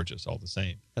gorgeous all the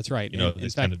same. That's right.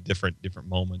 It's kind of different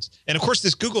moments. And of course,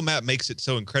 this Google Map makes it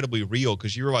so incredibly real,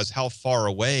 because you realize how far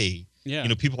away,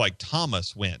 people like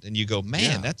Thomas went, and you go,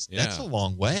 man, that's a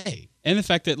long way. And the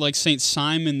fact that, like, St.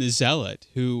 Simon the Zealot,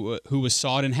 who was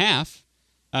sawed in half,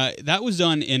 that was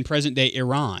done in present-day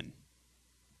Iran.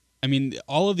 I mean,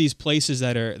 all of these places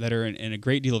that are in a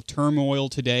great deal of turmoil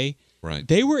today, right?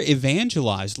 They were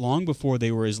evangelized long before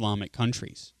they were Islamic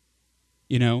countries.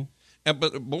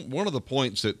 But one of the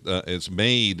points that is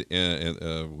made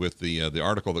with the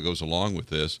article that goes along with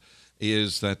this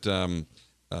is that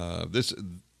this,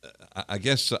 I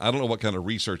guess, I don't know what kind of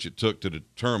research it took to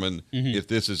determine if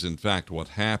this is in fact what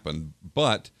happened,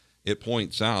 but it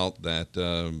points out that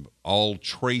all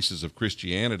traces of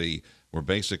Christianity were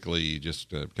basically just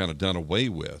kind of done away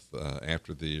with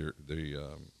after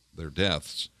their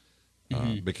deaths,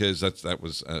 because that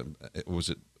was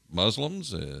it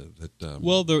Muslims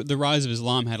well, the rise of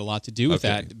Islam had a lot to do with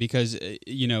that, because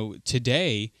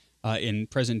today in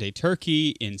present-day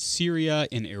Turkey, in Syria,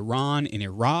 in Iran, in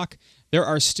Iraq, there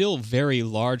are still very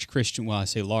large Christian, well, I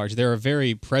say large, there are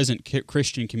very present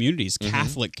Christian communities,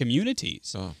 Catholic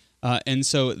communities. Oh. And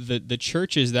so the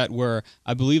churches that were,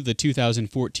 I believe the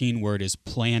 2014 word is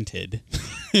planted,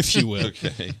 if you will.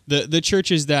 Okay. The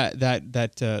churches that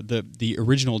the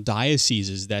original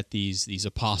dioceses that these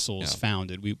apostles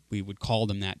founded, we would call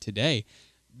them that today,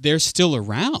 they're still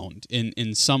around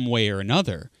in some way or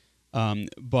another.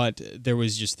 But there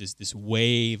was just this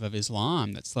wave of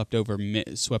Islam that swept over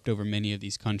many of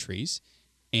these countries.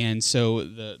 And so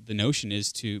the notion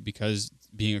is because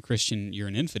being a Christian, you're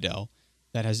an infidel.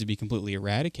 That has to be completely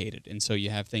eradicated. And so you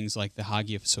have things like the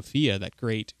Hagia Sophia, that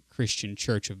great Christian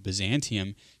church of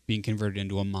Byzantium, being converted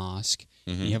into a mosque.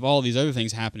 And you have all these other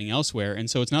things happening elsewhere. And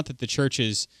so it's not that the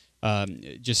churches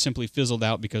just simply fizzled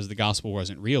out because the gospel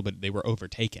wasn't real, but they were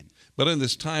overtaken. But in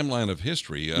this timeline of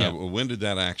history, when did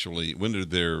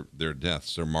their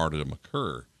deaths, their martyrdom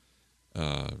occur?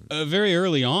 Very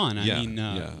early on.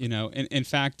 In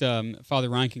fact, Father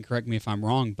Ryan can correct me if I'm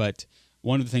wrong, but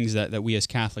one of the things that we as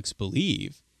Catholics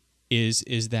believe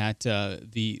is that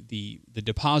the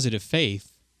deposit of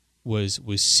faith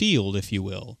was sealed, if you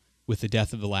will, with the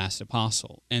death of the last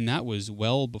apostle, and that was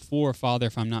well before, Father,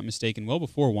 if I'm not mistaken, well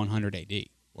before 100 A.D.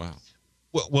 Wow.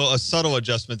 Well, a subtle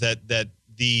adjustment that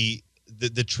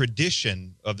the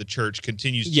tradition of the church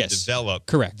continues to develop.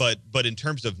 Correct. But in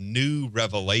terms of new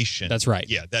revelation, that's right.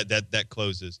 Yeah, that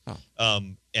closes.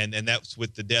 And that's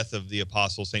with the death of the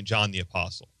apostle, St. John the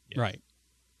Apostle. Yeah. Right.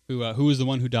 Who was the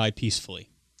one who died peacefully.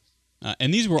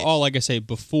 And these were all, like I say,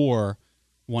 before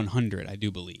 100, I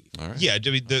do believe. All right. Yeah,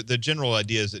 the general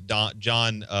idea is that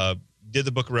John did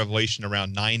the book of Revelation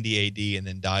around 90 A.D. and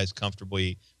then dies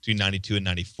comfortably between 92 and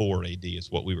 94 A.D. is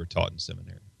what we were taught in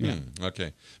seminary. Yeah.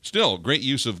 Okay. Still, great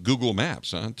use of Google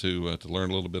Maps, to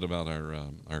learn a little bit about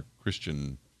our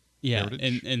Christian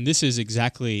heritage. And this is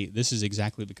exactly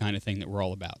the kind of thing that we're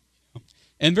all about.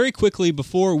 And very quickly,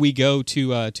 before we go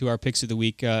to our picks of the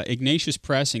week, Ignatius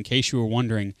Press, in case you were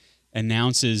wondering,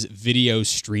 announces video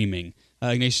streaming.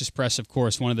 Ignatius Press, of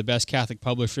course, one of the best Catholic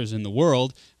publishers in the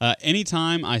world.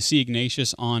 Anytime I see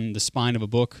Ignatius on the spine of a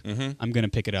book, I'm going to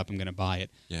pick it up. I'm going to buy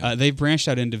it. Yeah. They've branched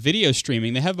out into video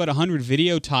streaming. They have about 100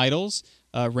 video titles,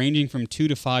 ranging from $2 to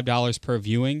 $5 per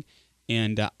viewing.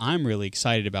 And I'm really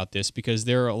excited about this because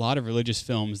there are a lot of religious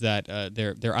films that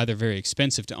they're either very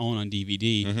expensive to own on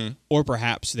DVD or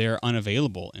perhaps they're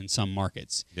unavailable in some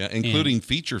markets. Yeah, including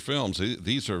feature films.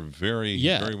 These are very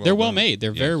well they're well done. made.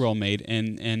 They're very well made,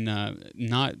 and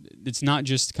it's not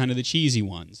just kind of the cheesy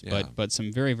ones, but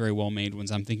some very, very well made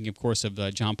ones. I'm thinking, of course, of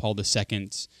John Paul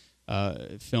II's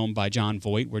film by John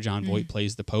Voight, where John Voight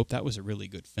plays the Pope. That was a really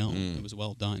good film. It was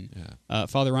well done. Yeah.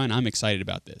 Father Ryan, I'm excited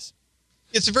about this.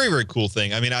 It's a very, very cool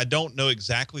thing. I mean, I don't know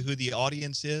exactly who the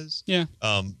audience is. Yeah.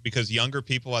 Because younger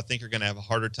people, I think, are going to have a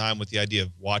harder time with the idea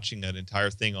of watching an entire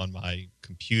thing on my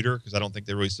computer because I don't think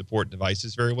they really support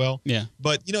devices very well. Yeah.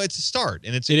 But, it's a start,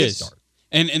 and it's a good start.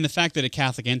 And the fact that a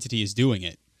Catholic entity is doing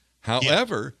it.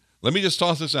 However, let me just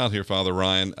toss this out here, Father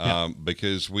Ryan,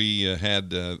 because we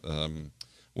had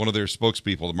one of their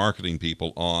spokespeople, the marketing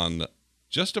people, on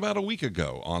just about a week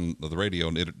ago on the radio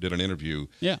and did an interview.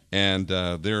 Yeah. And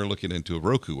they're looking into a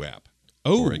Roku app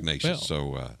for Ignatius.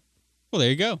 Well, there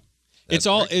you go. It's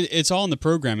all in the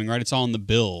programming, right? It's all in the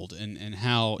build and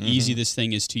how easy this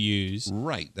thing is to use.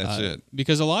 Right, that's it.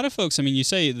 Because a lot of folks, I mean, you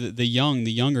say the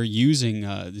young are using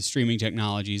the streaming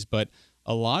technologies, but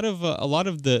a lot of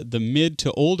the mid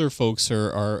to older folks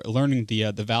are learning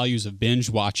the values of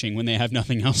binge watching when they have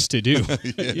nothing else to do.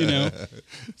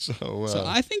 So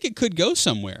I think it could go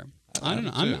somewhere. I don't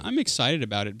know. I'm excited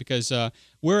about it because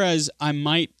whereas I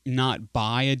might not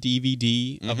buy a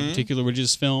DVD of a particular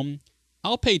religious film,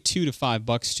 I'll pay $2 to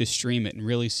 $5 to stream it and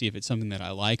really see if it's something that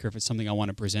I like or if it's something I want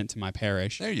to present to my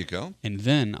parish. There you go. And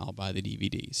then I'll buy the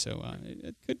DVD. So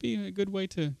it could be a good way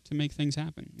to make things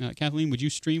happen. Kathleen, would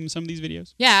you stream some of these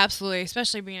videos? Yeah, absolutely.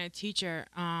 Especially being a teacher.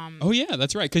 Oh yeah,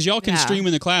 that's right. Because y'all can stream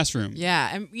in the classroom.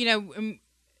 Yeah, and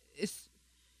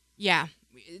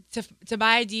to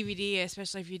buy a DVD,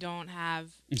 especially if you don't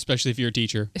have. Especially if you're a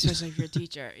teacher. Especially if you're a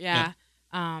teacher. Yeah.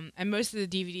 And most of the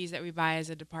DVDs that we buy as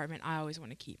a department, I always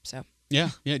want to keep. So.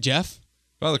 Yeah, Jeff?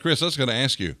 Father Chris, I was going to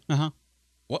ask you.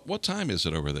 What time is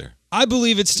it over there? I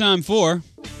believe it's time for...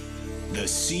 the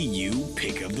CU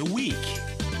Pick of the Week.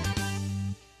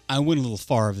 I went a little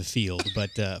far afield,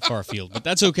 but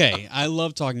that's okay. I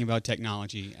love talking about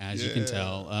technology, as you can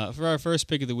tell. For our first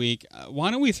pick of the week,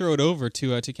 why don't we throw it over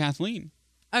to Kathleen?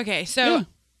 Okay, so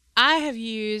I have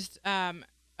used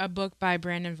a book by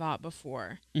Brandon Vaught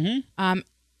before.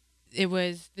 It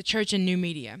was The Church in New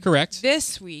Media. Correct.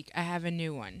 This week, I have a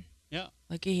new one. Yeah.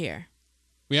 Looky here.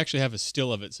 We actually have a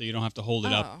still of it, so you don't have to hold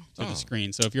it up to the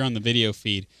screen. So if you're on the video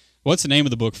feed, what's the name of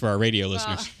the book for our radio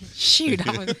listeners? Shoot,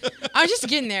 I was just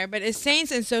getting there. But it's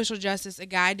Saints and Social Justice, A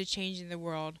Guide to Changing the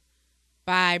World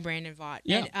by Brandon Vaught.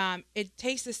 Yeah. And it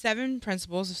takes the 7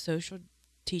 principles of social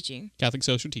teaching. Catholic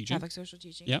social teaching.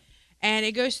 Yep. And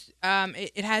it goes,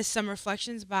 it has some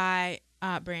reflections by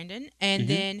Brandon, and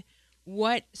then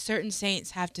what certain saints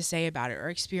have to say about it, or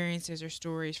experiences or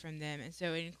stories from them. And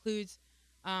so it includes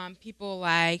people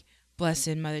like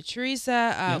Blessed Mother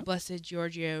Teresa, Blessed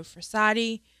Giorgio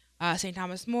Frassati, St.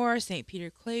 Thomas More, St. Peter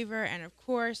Claver, and of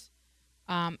course,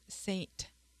 St.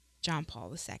 John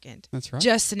Paul II. That's right.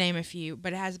 Just to name a few,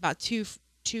 but it has about two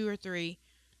or three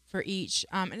for each,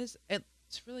 and it's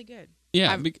really good.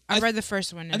 Yeah, I've read the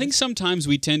first one. I think sometimes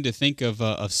we tend to think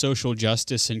of social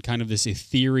justice and kind of this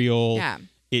ethereal. Yeah.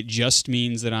 It just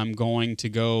means that I'm going to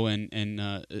go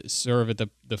and serve at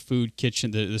the food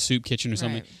kitchen, the soup kitchen or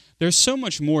something. Right. There's so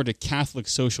much more to Catholic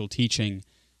social teaching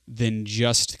than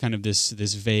just kind of this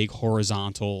vague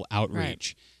horizontal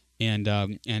outreach. Right.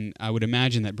 And I would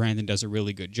imagine that Brandon does a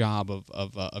really good job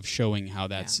of showing how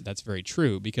that's very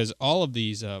true, because all of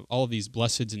these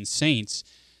blesseds and saints,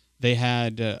 they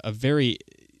had a very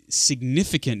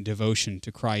significant devotion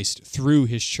to Christ through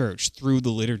his church, through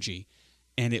the liturgy.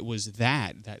 And it was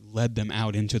that led them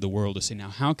out into the world to say, now,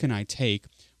 how can I take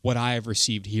what I have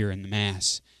received here in the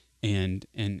Mass and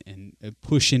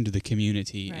push into the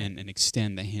community and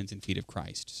extend the hands and feet of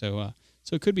Christ? So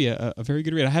it could be a very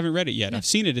good read. I haven't read it yet. I've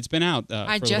seen it. It's been out for a little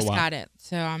while. I just got it,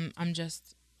 so I'm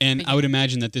just... And I would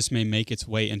imagine that this may make its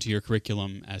way into your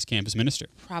curriculum as campus minister.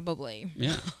 Probably.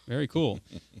 Yeah, very cool.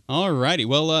 All righty.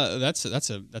 Well, that's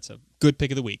a good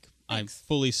pick of the week. Thanks. I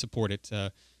fully support it.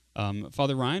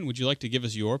 Father Ryan, would you like to give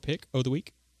us your pick of the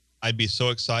week? I'd be so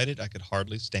excited I could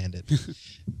hardly stand it.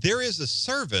 There is a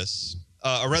service,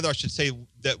 or rather I should say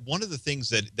that one of the things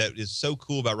that is so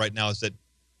cool about right now is that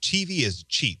TV is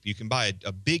cheap. You can buy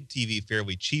a big TV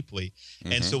fairly cheaply.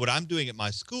 Mm-hmm. And so what I'm doing at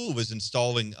my school was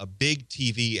installing a big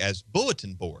TV as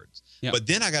bulletin boards. Yep. But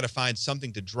then I got to find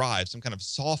something to drive, some kind of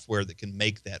software that can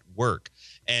make that work.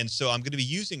 And so I'm going to be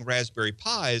using Raspberry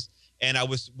Pis. And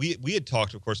we had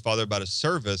talked, of course, Father, about a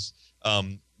service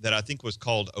that I think was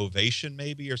called Ovation,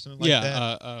 maybe, or something like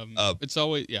that. It's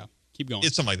always keep going.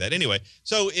 It's something like that. Anyway,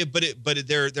 so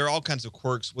there are all kinds of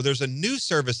quirks. Well, there's a new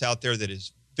service out there that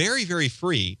is very, very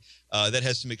free that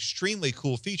has some extremely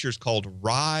cool features called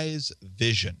Rise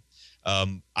Vision.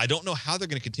 I don't know how they're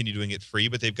going to continue doing it free,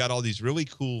 but they've got all these really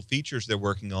cool features they're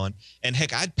working on. And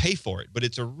heck, I'd pay for it, but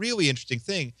it's a really interesting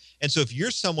thing. And so if you're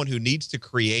someone who needs to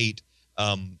create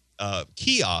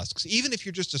kiosks, even if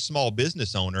you're just a small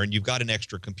business owner and you've got an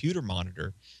extra computer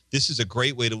monitor, this is a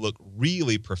great way to look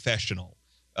really professional.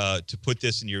 To put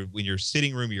this in your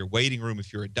sitting room, your waiting room,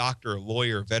 if you're a doctor, a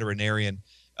lawyer, a veterinarian,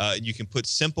 you can put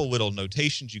simple little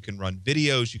notations. You can run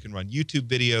videos. You can run YouTube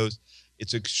videos.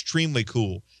 It's extremely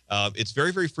cool. It's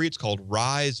very, very free. It's called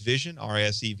Rise Vision,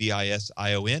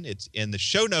 RISEVISION. It's in the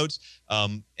show notes.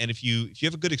 And if you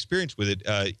have a good experience with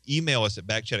it, email us at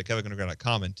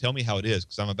backchat@catholicunderground.com and tell me how it is,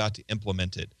 because I'm about to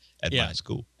implement it at my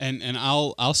school. And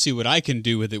I'll see what I can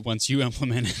do with it once you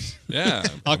implement it. Yeah,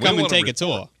 I'll come and take a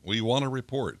tour. We want to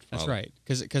report. That's right,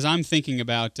 because I'm thinking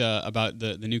about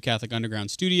the new Catholic Underground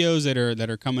studios that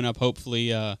are coming up, hopefully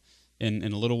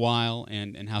in a little while,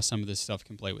 and how some of this stuff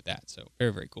can play with that. So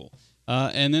very, very cool.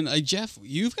 And then Jeff,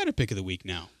 you've got a pick of the week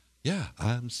now. Yeah,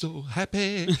 I'm so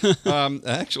happy.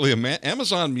 Actually,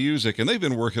 Amazon Music, and they've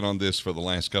been working on this for the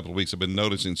last couple of weeks. I've been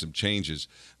noticing some changes.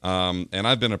 And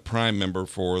I've been a Prime member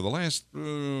for the last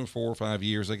 4 or 5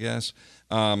 years, I guess.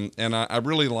 And I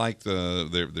really like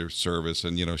their service,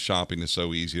 and, shopping is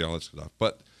so easy, all that stuff.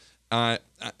 But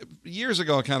years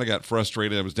ago, I kind of got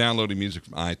frustrated. I was downloading music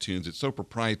from iTunes. It's so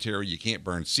proprietary. You can't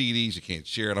burn CDs. You can't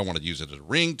share it. I want to use it as a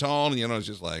ringtone. It's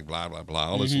just like blah, blah,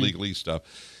 blah, all this legalese stuff.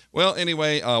 Well,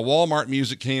 anyway, Walmart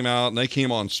Music came out, and they came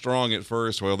on strong at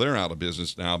first. Well, they're out of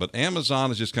business now, but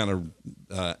Amazon is just kind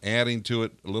of adding to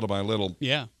it little by little.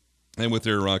 Yeah. And with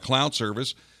their cloud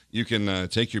service, you can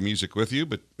take your music with you,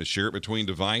 but share it between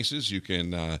devices. You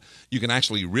can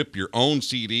actually rip your own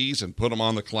CDs and put them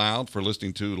on the cloud for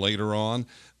listening to later on.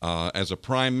 As a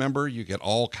Prime member, you get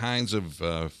all kinds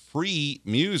of free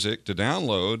music to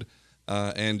download.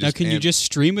 Now, can you just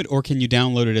stream it, or can you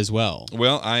download it as well?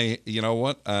 Well, you know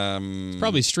what? It's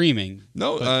probably streaming.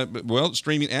 No,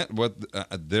 streaming.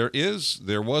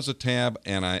 There was a tab,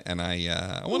 and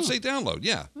I want to say download.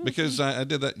 Yeah, because I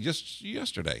did that just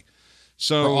yesterday.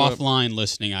 So for offline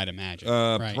listening, I'd imagine.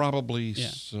 Right. Probably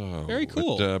so. Very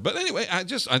cool. But anyway, I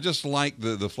just like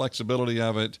the flexibility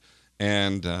of it.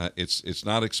 And it's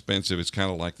not expensive. It's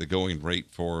kind of like the going rate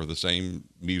for the same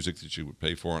music that you would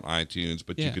pay for on iTunes,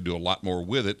 but you could do a lot more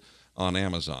with it on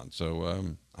Amazon.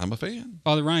 So I'm a fan.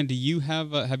 Father Ryan, do you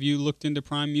have you looked into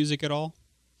Prime Music at all?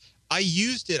 I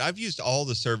used it. I've used all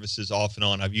the services off and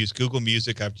on. I've used Google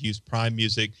Music. I've used Prime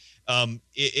Music.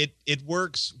 It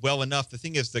works well enough. The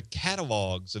thing is, the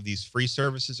catalogs of these free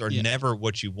services are never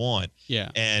what you want. Yeah.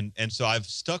 And so I've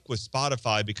stuck with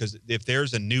Spotify, because if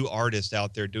there's a new artist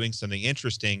out there doing something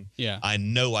interesting, I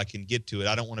know I can get to it.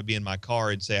 I don't want to be in my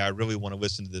car and say, I really want to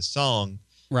listen to this song.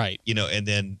 Right. And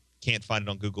then can't find it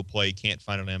on Google Play, can't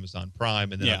find it on Amazon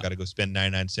Prime, and then Yeah. I've got to go spend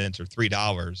 99 cents or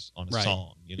 $3 on a Right.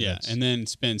 song. You know, Yeah, it's- and then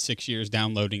spend 6 years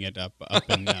downloading it up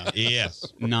in yes.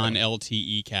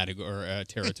 non-LTE category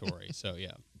territory. So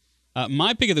yeah.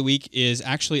 My pick of the week is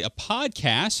actually a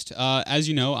podcast. As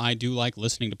you know, I do like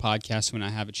listening to podcasts when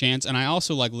I have a chance, and I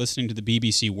also like listening to the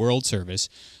BBC World Service.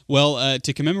 Well,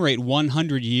 to commemorate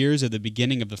 100 years of the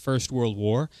beginning of the First World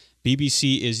War,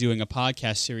 BBC is doing a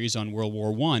podcast series on World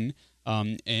War I,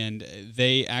 and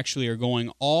they actually are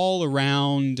going all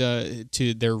around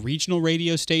to their regional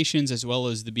radio stations as well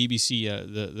as the BBC,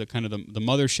 the kind of the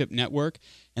mothership network,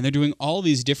 and they're doing all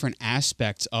these different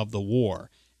aspects of the war.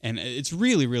 And it's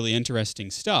really, really interesting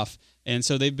stuff. And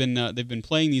so they've been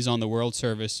playing these on the World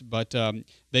Service, but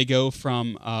they go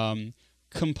from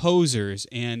composers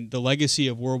and the legacy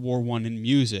of World War I in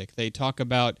music. They talk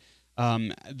about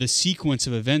the sequence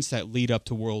of events that lead up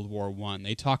to World War I.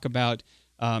 They talk about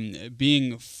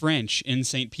being French in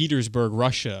St. Petersburg,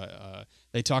 Russia.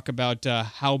 They talk about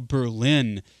how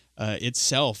Berlin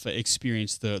itself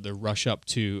experienced the rush up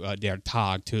to Der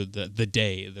Tag, to the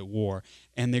day, the war.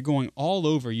 And they're going all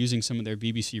over using some of their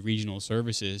BBC regional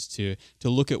services to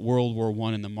look at World War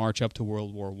I and the march up to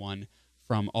World War I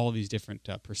from all these different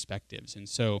perspectives. And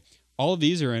so all of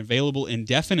these are available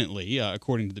indefinitely,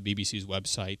 according to the BBC's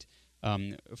website,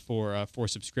 for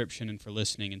subscription and for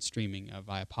listening and streaming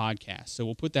via podcast. So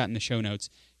we'll put that in the show notes.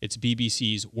 It's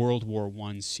BBC's World War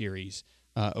I series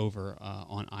over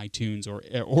on iTunes or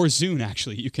Zune.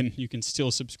 Actually, you can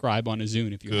still subscribe on a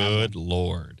Zune if you have one. Good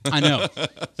Lord. I know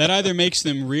that either makes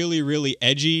them really, really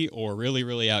edgy or really,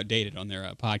 really outdated on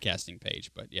their podcasting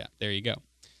page. But yeah, there you go.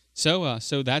 So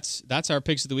that's our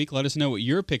picks of the week. Let us know what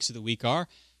your picks of the week are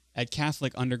at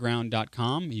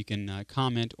CatholicUnderground.com. You can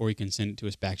comment or you can send it to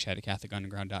us, backchat at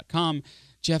CatholicUnderground.com.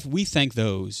 Jeff, we thank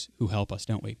those who help us,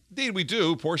 don't we? Indeed, we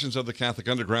do. Portions of the Catholic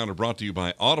Underground are brought to you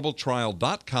by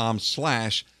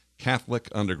audibletrial.com/Catholic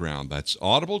Underground. That's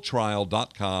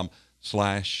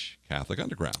audibletrial.com/Catholic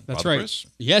Underground. That's Father right. Chris?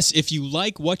 Yes, if you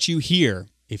like what you hear,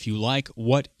 if you like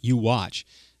what you watch,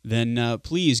 then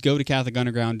please go to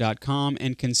CatholicUnderground.com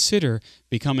and consider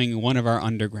becoming one of our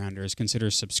undergrounders. Consider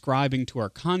subscribing to our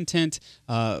content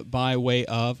by way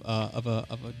of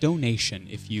a donation,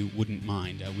 if you wouldn't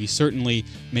mind. We certainly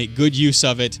make good use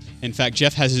of it. In fact,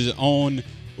 Jeff has his own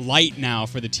light now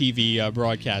for the TV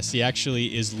broadcast. He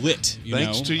actually is lit.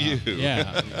 Thanks to you.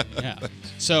 Yeah.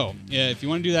 So, if you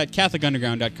want to do that,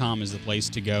 CatholicUnderground.com is the place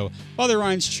to go. Father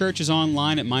Ryan's church is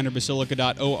online at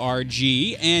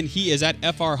minorbasilica.org, and he is at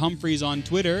FR Humphreys on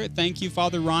Twitter. Thank you,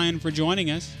 Father Ryan, for joining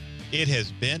us. It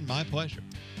has been my pleasure.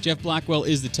 Jeff Blackwell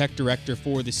is the tech director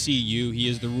for the CU. He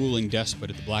is the ruling despot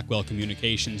at the Blackwell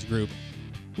Communications Group.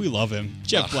 We love him.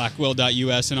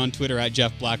 JeffBlackwell.us and on Twitter at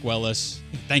JeffBlackwellis.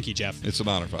 Thank you, Jeff. It's an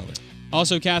honor, Father.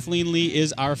 Also, Kathleen Lee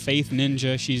is our faith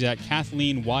ninja. She's at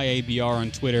Kathleen YABR on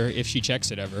Twitter, if she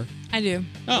checks it ever. I do.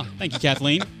 Oh, thank you,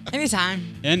 Kathleen.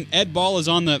 Anytime. And Ed Ball is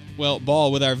on the,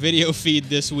 ball with our video feed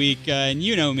this week. And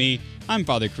you know me. I'm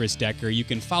Father Chris Decker. You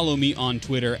can follow me on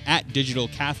Twitter at Digital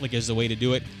Catholic is the way to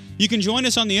do it. You can join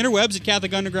us on the interwebs at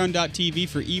CatholicUnderground.tv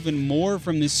for even more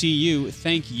from the CU.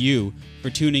 Thank you for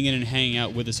tuning in and hanging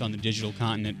out with us on the digital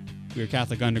continent. We are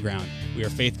Catholic Underground. We are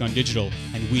Faith Gone Digital.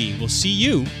 And we will see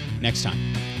you next time.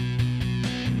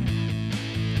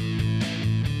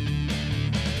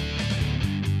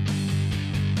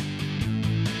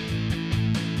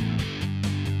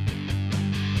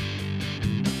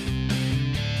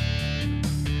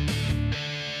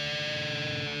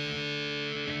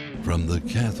 From the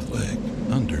Catholic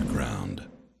Underground.